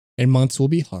weeks and months will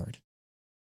be hard,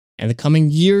 and the coming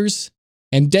years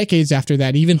and decades after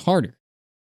that even harder,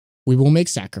 we will make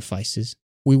sacrifices.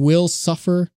 We will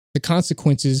suffer the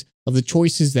consequences of the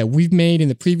choices that we've made in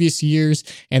the previous years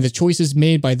and the choices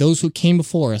made by those who came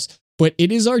before us. But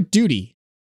it is our duty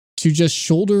to just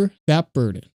shoulder that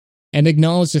burden and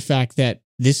acknowledge the fact that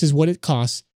this is what it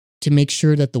costs to make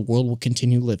sure that the world will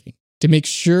continue living, to make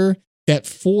sure that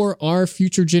for our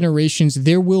future generations,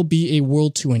 there will be a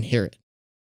world to inherit.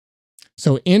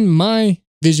 So in my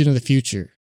vision of the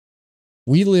future,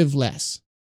 we live less.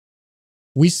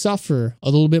 We suffer a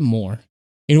little bit more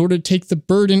in order to take the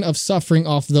burden of suffering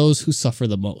off those who suffer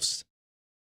the most.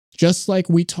 Just like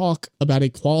we talk about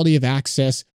equality of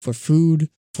access for food,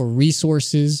 for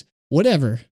resources,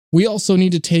 whatever, we also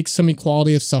need to take some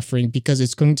equality of suffering because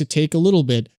it's going to take a little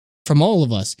bit from all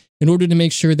of us in order to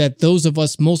make sure that those of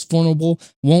us most vulnerable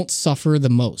won't suffer the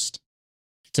most.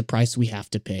 It's a price we have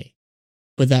to pay.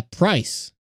 But that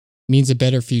price means a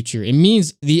better future. It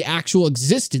means the actual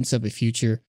existence of a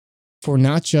future for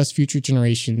not just future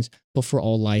generations, but for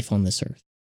all life on this earth.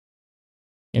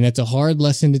 And that's a hard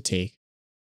lesson to take.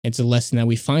 It's a lesson that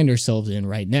we find ourselves in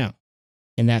right now.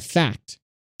 And that fact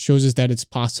shows us that it's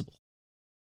possible.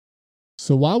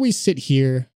 So while we sit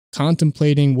here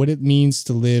contemplating what it means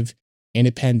to live in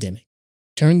a pandemic,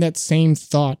 turn that same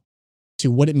thought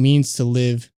to what it means to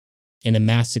live in a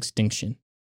mass extinction.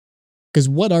 Because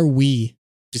what are we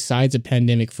besides a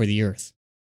pandemic for the earth,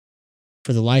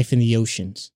 for the life in the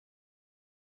oceans,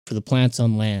 for the plants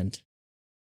on land?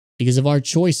 Because of our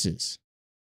choices,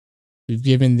 we've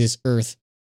given this earth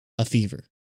a fever.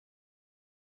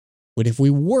 But if we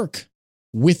work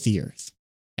with the earth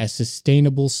as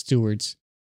sustainable stewards,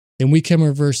 then we can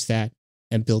reverse that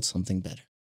and build something better.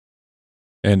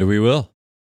 And we will.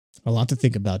 A lot to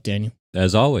think about, Daniel.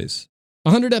 As always.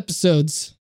 100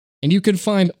 episodes, and you can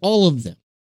find all of them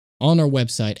on our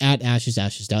website at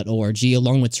ashesashes.org,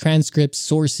 along with transcripts,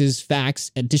 sources,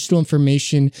 facts, additional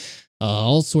information,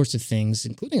 all sorts of things,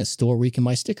 including a store where you can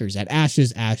buy stickers at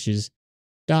ashesashes.org.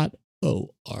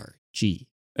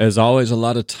 As always, a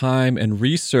lot of time and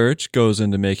research goes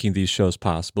into making these shows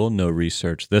possible. No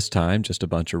research this time, just a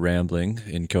bunch of rambling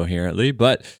incoherently.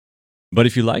 But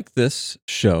if you like this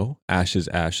show, Ashes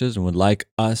Ashes, and would like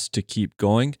us to keep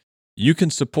going, You can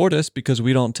support us because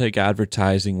we don't take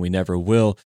advertising. We never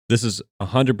will. This is a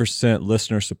 100%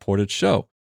 listener-supported show.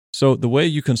 So the way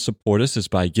you can support us is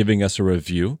by giving us a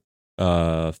review.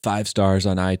 5 stars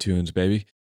on iTunes, baby.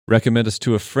 Recommend us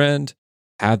to a friend.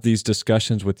 Have these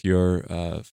discussions with your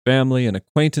family and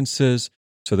acquaintances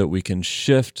so that we can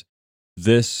shift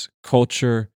this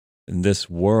culture and this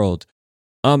world.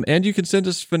 And you can send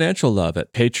us financial love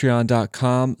at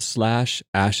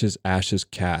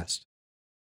patreon.com/AshesAshesCast.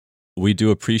 We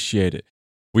do appreciate it.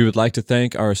 We would like to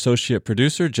thank our associate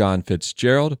producer, John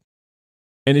Fitzgerald.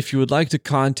 And if you would like to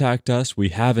contact us, we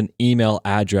have an email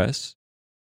address,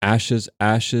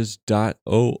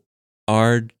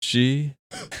 ashesashes.org.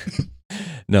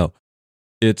 No,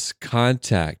 it's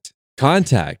contact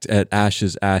at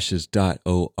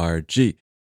ashesashes.org.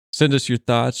 Send us your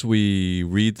thoughts. We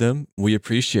read them. We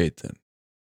appreciate them.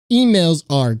 Emails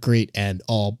are great and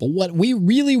all, but what we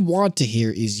really want to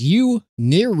hear is you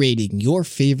narrating your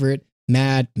favorite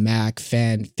Mad Mac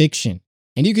fan fiction.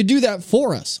 And you could do that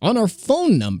for us on our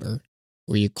phone number,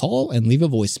 where you call and leave a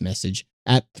voice message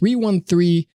at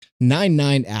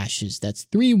 313-99-ASHES. That's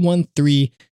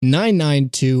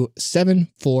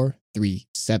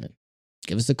 313-992-7437.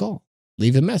 Give us a call.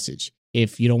 Leave a message.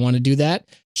 If you don't want to do that,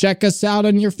 check us out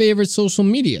on your favorite social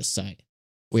media site.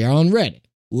 We are on Reddit.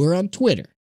 We're on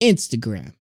Twitter,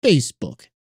 Instagram, Facebook.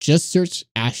 Just search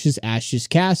Ashes Ashes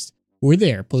Cast. We're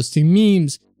there posting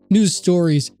memes, news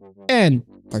stories, and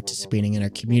participating in our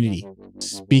community.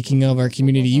 Speaking of our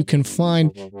community, you can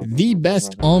find the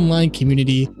best online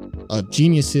community of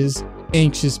geniuses,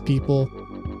 anxious people,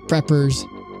 preppers,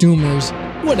 doomers,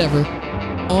 whatever,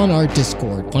 on our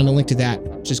Discord. Find a link to that.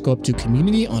 Just go up to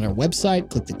community on our website,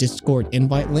 click the Discord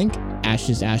invite link,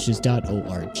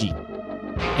 ashesashes.org.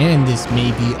 And this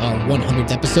may be our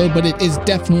 100th episode, but it is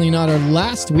definitely not our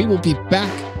last. We will be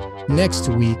back next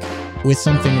week with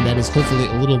something that is hopefully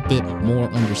a little bit more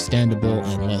understandable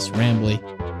and less rambly.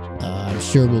 I'm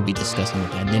sure we'll be discussing the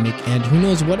pandemic and who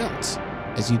knows what else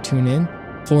as you tune in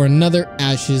for another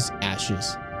Ashes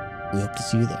Ashes. We hope to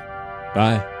see you there.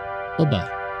 Bye.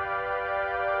 Bye-bye.